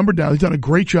done a number down. He's done a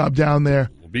great job down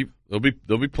there. They'll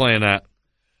be playing that.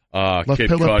 Kid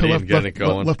Cudi and getting it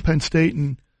going. Left Penn State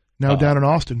and now down in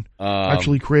Austin.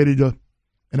 Actually created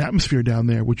an atmosphere down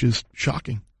there, which is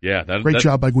shocking. Yeah, great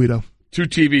job by Guido. Two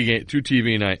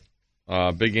TV night.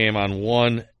 Big game on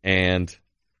one, and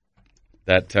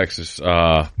that Texas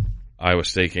Iowa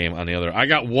State game on the other. I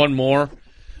got one more.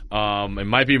 It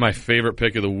might be my favorite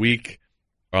pick of the week.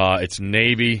 It's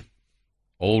Navy,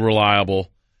 old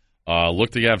reliable.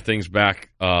 Looked to have things back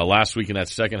last week in that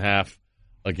second half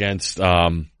against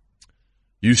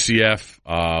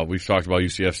UCF. We've talked about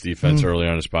UCF's defense earlier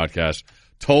on this podcast.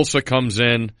 Tulsa comes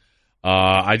in.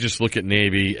 I just look at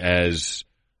Navy as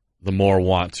the more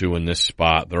want to in this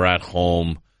spot. They're at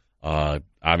home.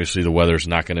 Obviously, the weather's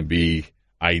not going to be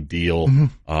ideal.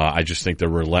 I just think they're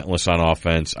relentless on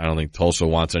offense. I don't think Tulsa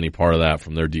wants any part of that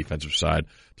from their defensive side.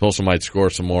 Tulsa might score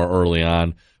some more early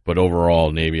on, but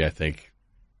overall, Navy, I think,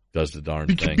 does the darn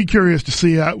thing. Be curious to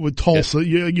see that with Tulsa.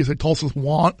 Yeah. You said Tulsa's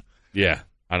want. Yeah.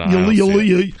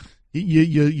 You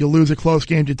lose a close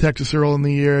game to Texas early in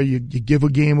the year. You give a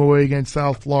game away against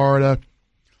South Florida.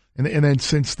 And then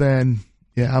since then,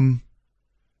 yeah,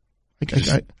 I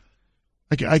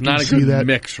can see that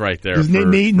mix right there. For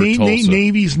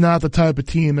Navy's not the type of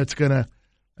team that's gonna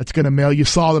mail. You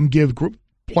saw them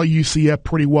play UCF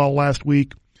pretty well last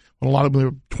week. When a lot of them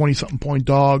were 20-something point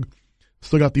dog.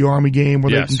 Still got the Army game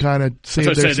where Yes. they can kind of save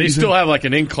their season. They still have like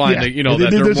an incline that, Yeah. that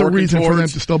There's they're a reason working for them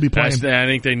towards. to still be playing. I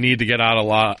think they need to get out a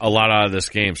lot out of this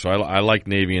game. So I like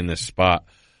Navy in this spot.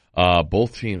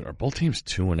 Both teams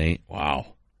 2-8.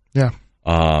 Wow. Yeah.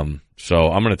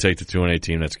 So I'm going to take the 2-8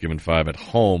 team that's given 5 at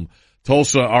home.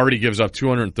 Tulsa already gives up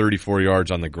 234 yards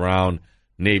on the ground.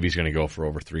 Navy's going to go for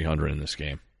over 300 in this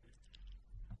game.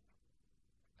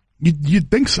 You'd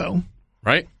think so.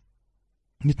 Right?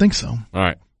 You'd think so. All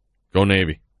right. Go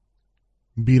Navy.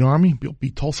 Beat Army,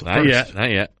 beat Tulsa Not first.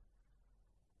 yet.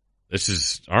 This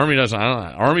is Army doesn't.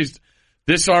 I don't know.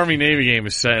 This Army Navy game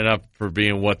is setting up for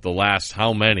being what the last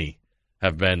how many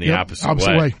have been the opposite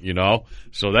way.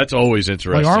 So that's always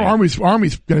interesting. Army's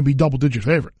going to be double-digit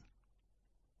favorite.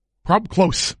 Probably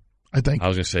close, I think. I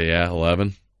was going to say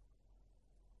 11.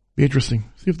 Be interesting.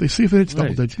 See if it's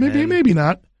double digits. Maybe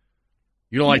not.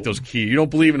 You don't like those key. You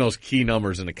don't believe in those key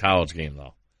numbers in the college game,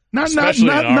 though. Not Especially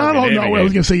in an Army Navy I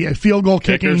was game. going to say field goal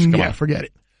Kickers, kicking. come Yeah, on. forget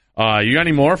it. You got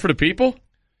any more for the people?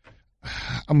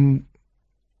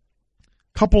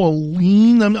 Couple of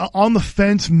lean. I'm on the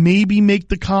fence. Maybe make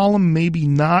the column. Maybe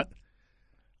not.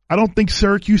 I don't think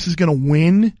Syracuse is going to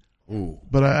win. Ooh.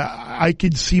 But I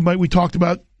could see. We talked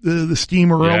about the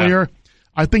steamer earlier.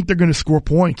 I think they're going to score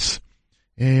points,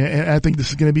 and I think this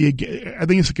is going to be I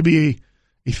think this could be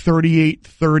a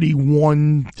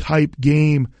 38-31 type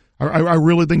game. I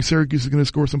really think Syracuse is going to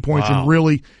score some points and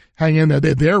really hang in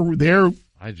there.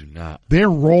 I do not. Their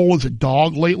role as a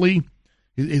dog lately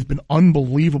has been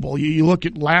unbelievable. You look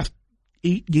at last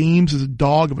 8 games as a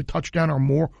dog of a touchdown or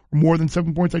more than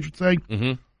 7 points, I should say.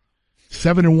 Mm-hmm.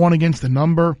 7-1 against the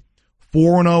number.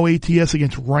 4-0 ATS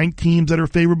against ranked teams that are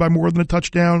favored by more than a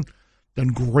touchdown. Done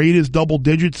great as double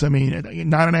digits. I mean,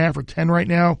 9.5 or 10 right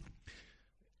now.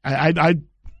 I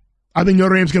think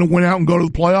Notre Dame's going to win out and go to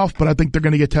the playoff, but I think they're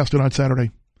going to get tested on Saturday.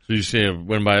 So you see a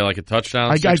win by like a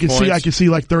touchdown? I can see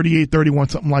like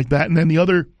 38-31, something like that. And then the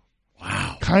other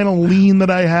kind of lean that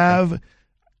I have,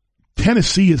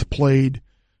 Tennessee has played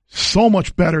so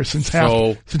much better since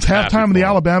halftime of the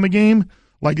Alabama game.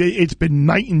 Like it's been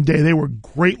night and day. They were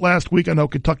great last week. I know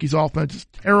Kentucky's offense is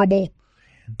terrible,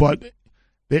 but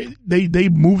they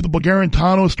moved the ball.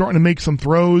 Garantano is starting to make some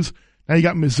throws. Now you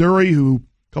got Missouri, who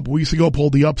a couple weeks ago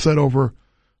pulled the upset over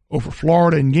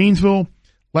Florida and Gainesville.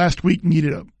 Last week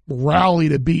needed a rally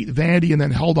to beat Vandy and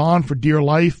then held on for dear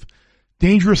life.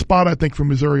 Dangerous spot, I think, for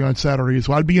Missouri on Saturday.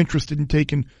 So I'd be interested in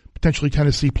taking potentially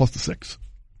Tennessee plus the 6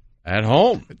 at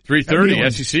home.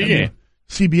 3:30 SEC game.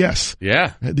 CBS.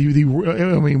 Yeah. I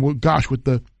mean, gosh, with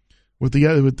the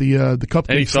cupcake.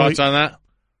 Any thoughts on that?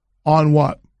 On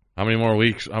what? How many more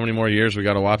weeks? How many more years we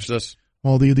got to watch this?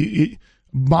 Well,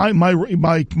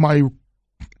 my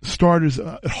starters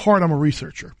at heart, I'm a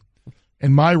researcher,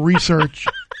 and my research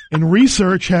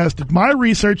has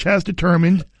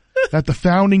determined that the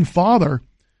founding father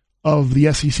of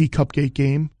the SEC cupcake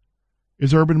game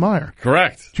is Urban Meyer.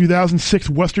 Correct. 2006,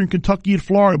 Western Kentucky at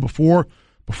Florida before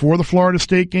the Florida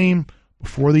State game,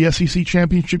 before the SEC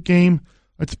championship game.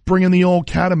 Let's bring in the old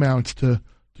Catamounts to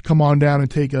come on down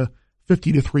and take a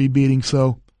 50-3 beating.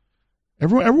 So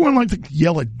everyone likes to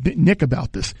yell at Nick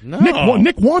about this. No.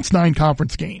 Nick wants 9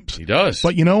 conference games. He does.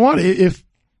 But you know what? If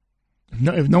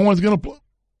no one's going to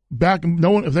back,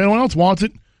 if anyone else wants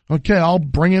it, okay, I'll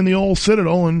bring in the old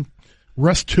Citadel and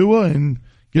rest Tua and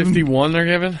give 51 him. They're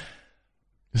giving?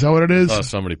 Is that what it is? I saw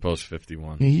somebody post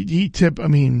 51. I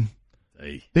mean,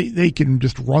 they can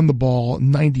just run the ball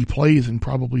 90 plays and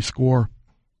probably score.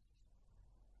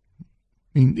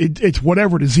 I mean, it's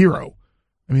whatever to 0.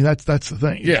 I mean, that's the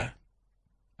thing. Yeah,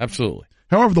 absolutely.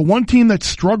 However, the one team that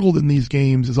struggled in these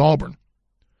games is Auburn.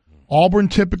 Auburn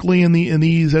typically in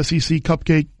these SEC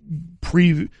cupcake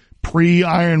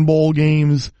pre-Iron Bowl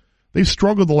games, they've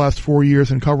struggled the last 4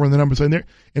 years in covering the numbers. And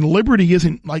Liberty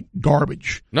isn't like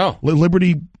garbage. No.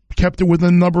 Liberty kept it within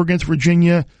a number against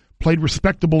Virginia, played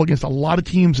respectable against a lot of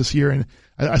teams this year. And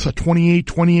I saw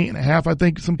 28.5, I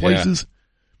think, some places.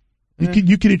 Yeah.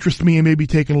 You could interest me in maybe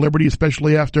taking Liberty,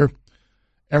 especially after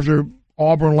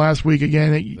Auburn last week.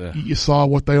 Again, you saw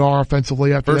what they are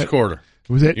offensively after First quarter.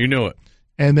 Was it? You knew it.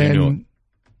 And then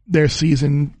their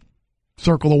season,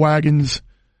 circle the wagons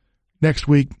next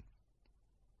week.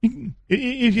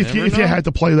 If you had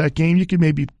to play that game, you could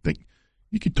maybe think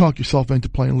you could talk yourself into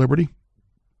playing Liberty.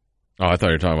 Oh, I thought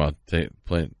you were talking about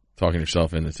talking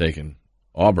yourself into taking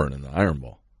Auburn in the Iron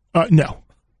Bowl. No.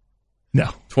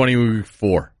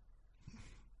 24.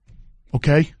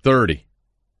 Okay. 30.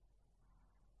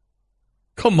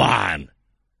 Come on.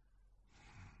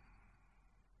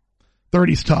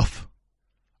 30's tough.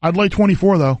 I'd lay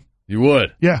 24 though. You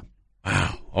would? Yeah.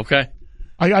 Wow. Okay.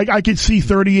 I could see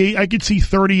 38. I could see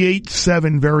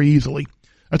 38-7 very easily.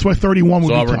 That's why 31 would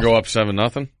be tough. So Auburn go up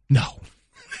 7-0? No.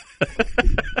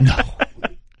 No.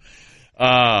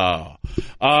 All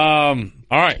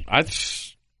right.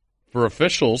 That's for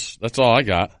officials. That's all I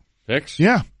got. Picks?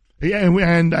 Yeah.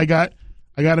 And I got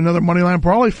another money line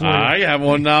parlay for you. I have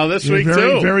one now this week very,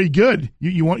 too. Very good.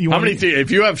 You want how many?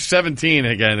 If you have 17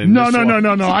 again, No.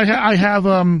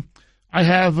 I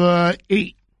have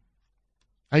 8.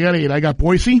 I got 8. I got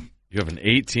Boise. You have an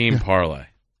 8-team parlay.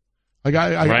 I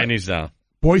got writing these down.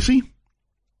 Boise,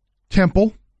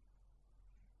 Temple,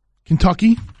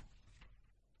 Kentucky,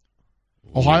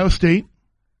 Ohio State,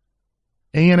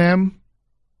 A&M,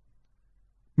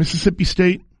 Mississippi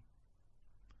State,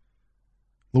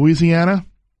 Louisiana,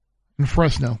 and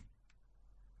Fresno.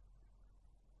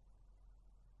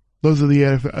 Those are the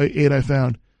 8 I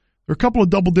found. There are a couple of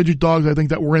double-digit dogs I think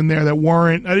that were in there that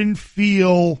weren't. I didn't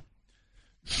feel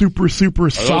super Are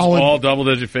solid. Those all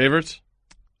double-digit favorites?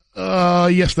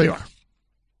 Yes, they are.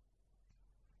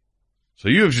 So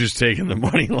you have just taken the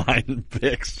money line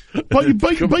picks, but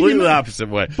completely the opposite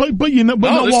way. But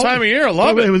this time of year, I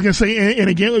love it. I was going to say, and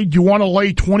again, do you want to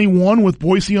lay 21 with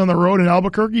Boise on the road in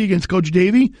Albuquerque against Coach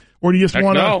Davey, or do you just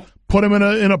want to put him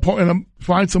in a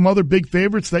find some other big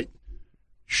favorites that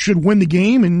should win the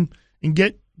game and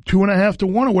get 2.5 to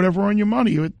 1 or whatever on your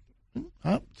money?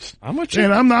 I'm with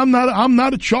you. And I'm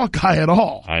not a chalk guy at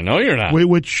all. I know you're not.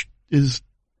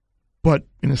 But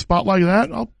in a spot like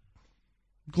that, I'll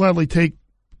gladly take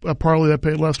a parlay that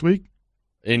paid last week.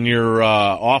 In your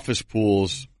office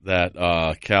pools, that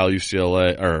Cal,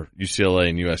 UCLA, or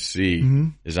UCLA and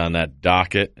USC is on that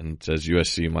docket, and it says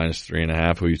USC minus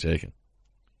 3.5. Who are you taking?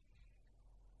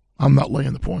 I'm not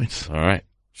laying the points. All right.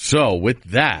 So with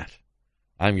that,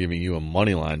 I'm giving you a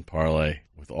money line parlay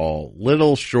with all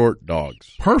little short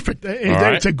dogs. Perfect.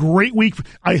 It's a great week.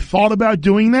 I thought about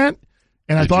doing that.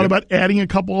 And I thought about adding a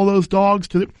couple of those dogs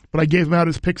to it, but I gave them out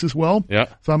as picks as well. Yeah.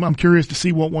 So I'm curious to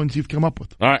see what ones you've come up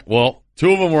with. All right. Well,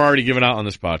 2 of them were already given out on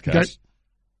this podcast. Okay.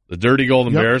 The Dirty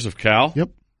Golden Bears of Cal.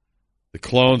 Yep. The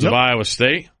Clones of Iowa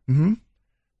State. Mm-hmm.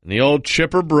 And the old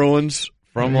Chipper Bruins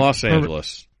from Los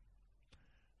Angeles.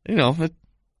 You know,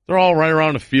 they're all right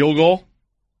around a field goal.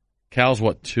 Cal's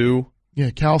what, 2?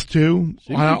 Yeah, Cal's 2.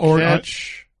 So or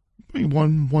catch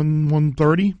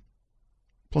 130.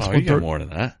 Plus you got more than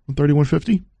that. 130,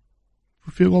 150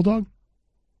 for field goal dog?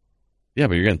 Yeah,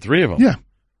 but you're getting 3 of them. Yeah.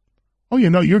 Oh, yeah,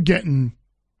 no, you're getting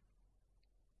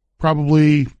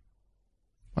probably,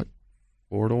 what?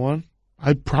 4 to 1?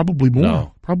 I'd probably more.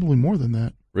 No. Probably more than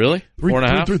that. Really?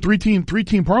 4.5? Three team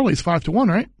parlays, 5 to 1,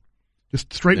 right?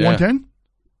 Just straight 110?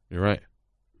 You're right.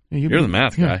 Yeah, you're the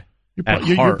math guy.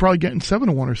 You're probably getting 7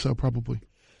 to 1 or so, probably.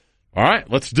 All right,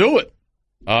 let's do it.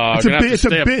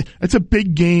 It's a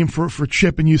big game for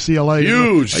Chip and UCLA.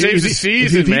 Huge. Saves the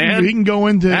season, man. He can go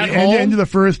into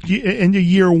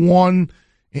year 1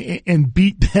 and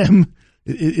beat them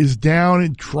as down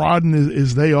and trodden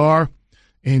as they are,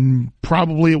 and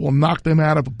probably it will knock them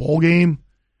out of a bowl game.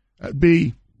 That'd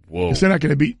be whoa. They're not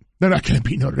going to beat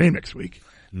Notre Dame next week.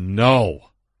 No,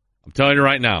 I'm telling you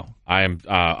right now.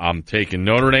 I'm taking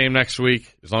Notre Dame next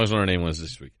week as long as Notre Dame wins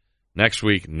this week. Next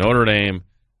week, Notre Dame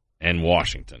and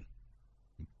Washington.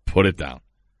 Put it down.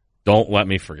 Don't let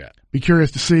me forget. Be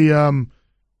curious to see.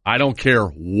 I don't care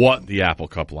what the Apple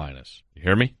Cup line is. You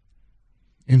hear me?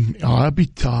 And I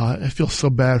feel so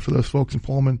bad for those folks in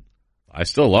Pullman. I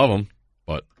still love them,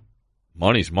 but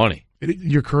money's money.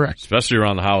 You're correct, especially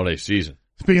around the holiday season.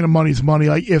 Speaking of money's money,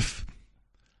 like if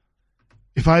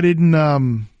I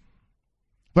didn't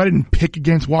pick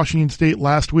against Washington State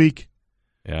last week,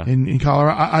 in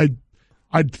Colorado,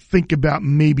 I'd think about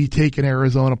maybe taking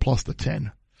Arizona plus the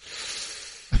 10.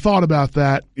 I thought about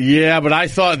that. Yeah, but I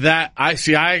thought that I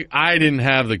didn't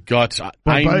have the guts.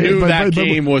 I knew that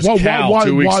game was Cal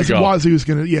 2 weeks ago. Wazoo was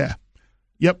going to,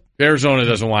 yep. Arizona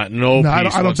doesn't want no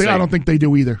piece. I don't think they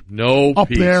do either. No up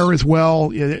piece. there as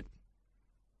well.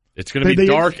 It's going to be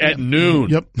dark at noon.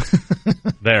 Yep.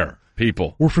 There,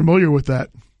 people. We're familiar with that.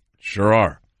 Sure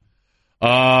are.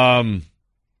 I'm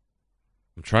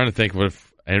trying to think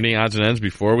of any odds and ends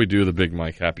before we do the Big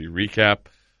Mike Happy recap.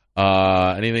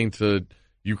 Anything to...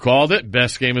 You called it.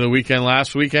 Best game of the weekend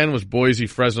last weekend was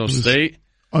Boise-Fresno State.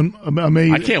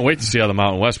 Amazing. I can't wait to see how the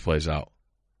Mountain West plays out.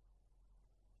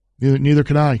 Neither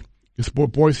can I. Because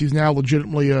Boise's now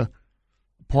legitimately a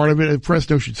part of it.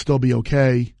 Fresno should still be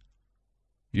okay.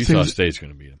 Utah State's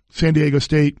going to beat them. San Diego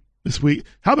State this week.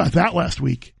 How about that last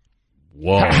week?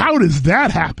 Whoa. How does that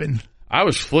happen? I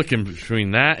was flicking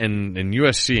between that and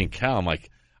USC and Cal. I'm like,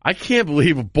 I can't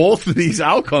believe both of these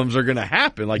outcomes are going to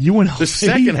happen. Like the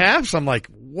second half, I'm like,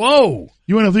 Whoa.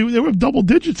 UNLV, they were double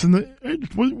digits in the,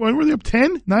 when were they up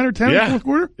 10? 9 or 10 in the fourth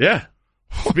quarter? Yeah.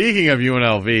 Speaking of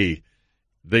UNLV,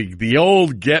 the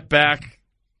old get back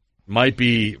might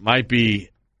be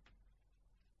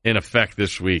in effect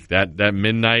this week. That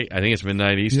midnight, I think it's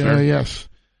midnight Eastern. Yeah, yes.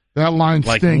 That line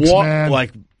like stinks, what, man.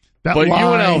 But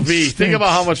UNLV, think about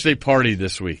how much they partied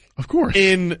this week. Of course.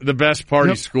 In the best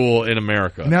party school in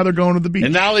America. Now they're going to the beach.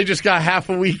 And now they just got half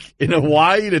a week in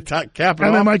Hawaii to cap it off.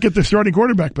 And they might get their starting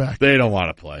quarterback back. They don't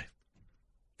want to play.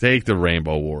 Take the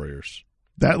Rainbow Warriors.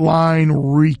 That line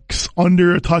reeks.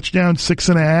 Under a touchdown,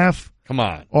 6.5. Come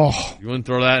on. Oh. You wouldn't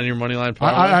throw that in your money line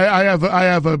parlay? I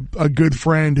have a good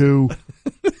friend who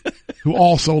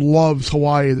also loves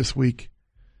Hawaii this week.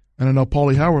 And I know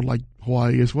Paulie Howard liked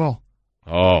Hawaii as well.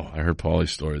 Oh, I heard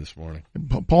Paulie's story this morning.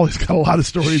 Paulie's got a lot of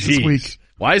stories this week.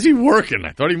 Why is he working?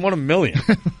 I thought he won $1 million.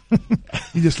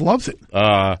 He just loves it.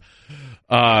 I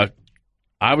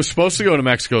was supposed to go to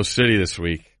Mexico City this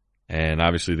week, and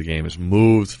obviously the game is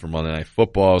moved for Monday Night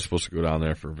Football. I was supposed to go down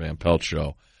there for a Van Pelt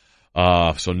show.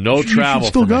 So no travel. You should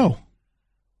still go.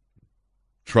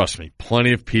 Trust me,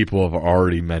 plenty of people have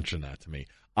already mentioned that to me.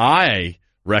 I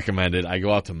recommended I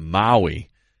go out to Maui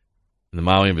in the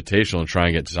Maui Invitational and try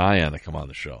and get Zion to come on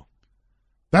the show.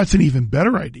 That's an even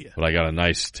better idea. But I got a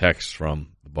nice text from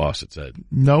the boss that said,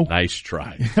 "No, nice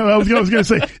try." I was going to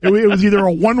say it was either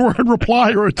a one-word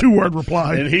reply or a two-word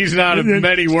reply, and he's not a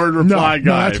many-word reply guy.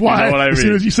 No, that's why. You know what I mean? As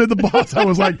soon as you said the boss, I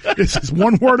was like, "This is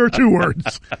one word or 2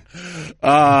 words."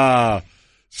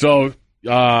 So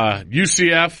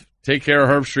UCF, take care of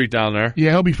Herb Street down there.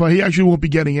 Yeah, he'll be fine. He actually won't be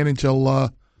getting in until.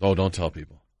 Oh, don't tell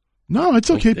people. No, it's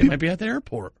okay. They might be at the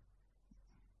airport.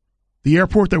 The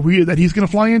airport that he's going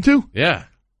to fly into? Yeah.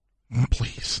 Oh,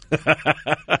 please.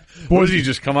 Boy, does he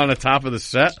just come on the top of the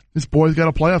set? This boy's got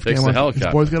a playoff game.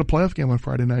 This boy's got a playoff game on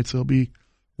Friday night, so he'll be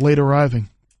late arriving.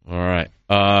 All right.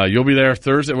 You'll be there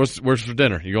Thursday. Where's for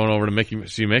dinner? You going over to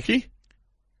see Mickey?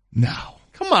 No.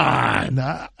 Come on.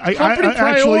 Nah, Company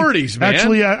priorities, man.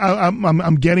 Actually,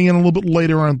 I'm getting in a little bit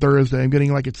later on Thursday. I'm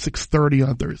getting like at 6:30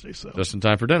 on Thursday. So just in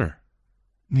time for dinner.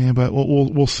 Yeah, but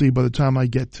we'll see by the time I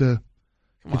get to.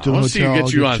 I want to see you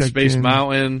get you on Space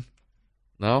Mountain.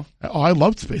 No? Oh, I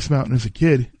loved Space Mountain as a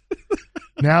kid.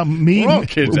 Now, me, we're all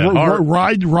kids at heart.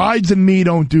 Rides and me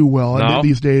don't do well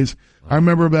these days. I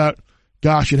remember it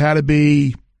had to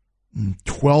be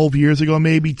 12 years ago,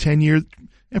 maybe 10 years,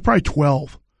 probably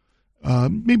 12,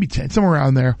 maybe 10, somewhere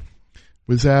around there.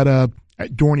 Was at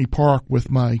Dorney Park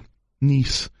with my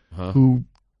niece who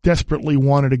desperately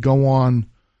wanted to go on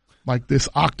like this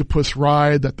octopus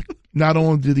ride that not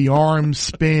only do the arms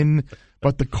spin,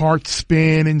 but the carts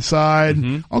spin inside.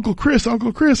 Mm-hmm. Uncle Chris, I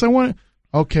want to.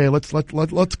 Okay, let's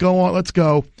go on. Let's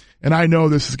go. And I know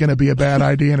this is going to be a bad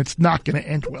idea, and it's not going to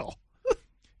end well.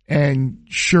 And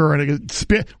sure, and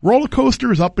roller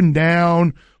coasters up and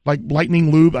down like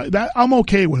lightning lube. I'm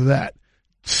okay with that.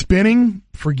 Spinning,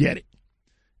 forget it.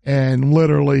 And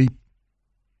literally.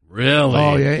 Really?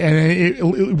 Oh yeah,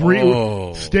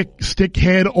 and stick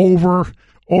head over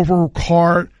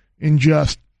cart and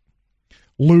just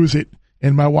lose it.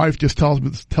 And my wife just tells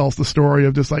the story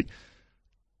of just like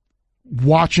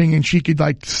watching, and she could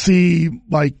like see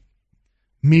like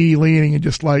me leaning and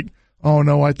just like, oh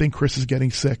no, I think Chris is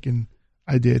getting sick, and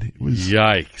I did. It was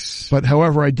yikes. But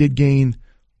however, I did gain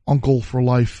Uncle for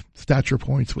life stature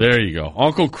points. There you go,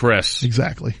 Uncle Chris.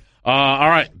 Exactly. All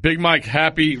right, Big Mike,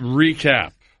 happy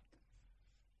recap.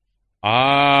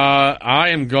 I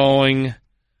am going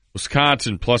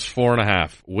Wisconsin plus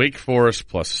 4.5, Wake Forest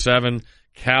plus 7,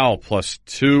 Cal plus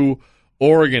 2,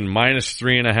 Oregon minus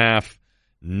 3.5,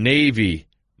 Navy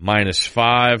minus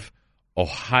 5,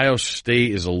 Ohio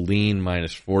State is a lean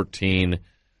minus 14,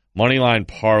 moneyline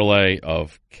parlay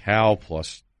of Cal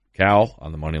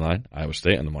on the money line, Iowa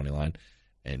State on the money line,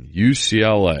 and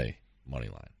UCLA money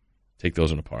line. Take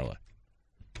those in a parlay.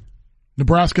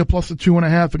 Nebraska plus the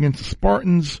 2.5 against the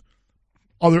Spartans.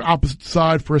 Other opposite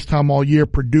side, first time all year,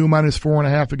 Purdue minus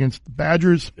 4.5 against the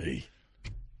Badgers. Hey.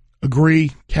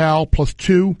 Agree, Cal plus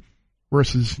 2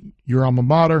 versus your alma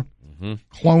mater. Mm-hmm.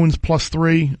 Clones plus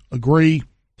 3. Agree,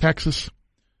 Texas.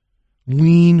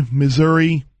 Lean,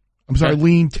 Missouri.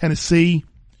 Lean, Tennessee.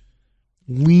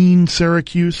 Lean,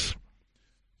 Syracuse.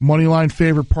 Moneyline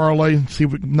favorite parlay. See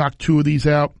if we can knock 2 of these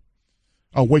out.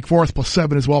 Wake Forest plus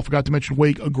 7 as well. Forgot to mention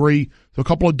Wake. Agree. So a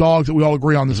couple of dogs that we all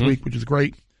agree on this week, which is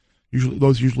great.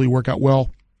 Those usually work out well.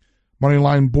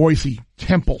 Moneyline Boise,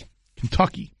 Temple,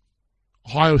 Kentucky,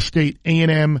 Ohio State,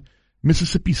 A&M,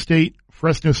 Mississippi State,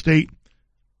 Fresno State,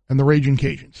 and the Raging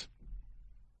Cajuns.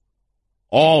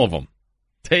 All of them.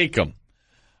 Take them.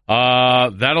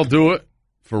 That'll do it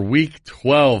for Week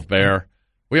 12, Bear.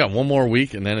 We got one more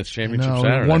week, and then it's Championship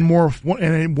Saturday. One more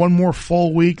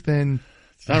full week. Then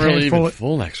it's not really even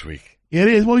full next week. It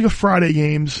is. Well, you got Friday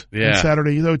games and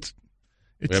Saturday. It's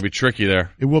gotta be tricky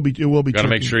there. It will be. Got to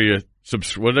make sure you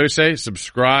what do they say?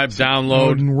 Subscribe,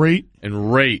 download, and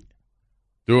rate.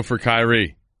 Do it for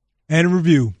Kyrie and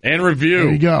review.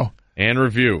 There you go. And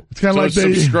review. It's kind of like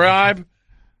subscribe,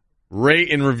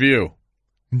 rate, and review.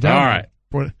 And all right.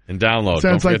 And download.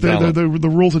 Sounds like the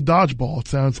rules of dodgeball. It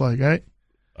sounds like, right?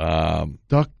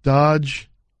 Duck, dodge.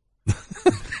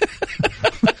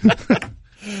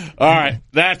 All right.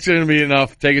 That's going to be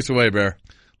enough. Take us away, Bear.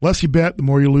 Less you bet, the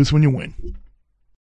more you lose when you win.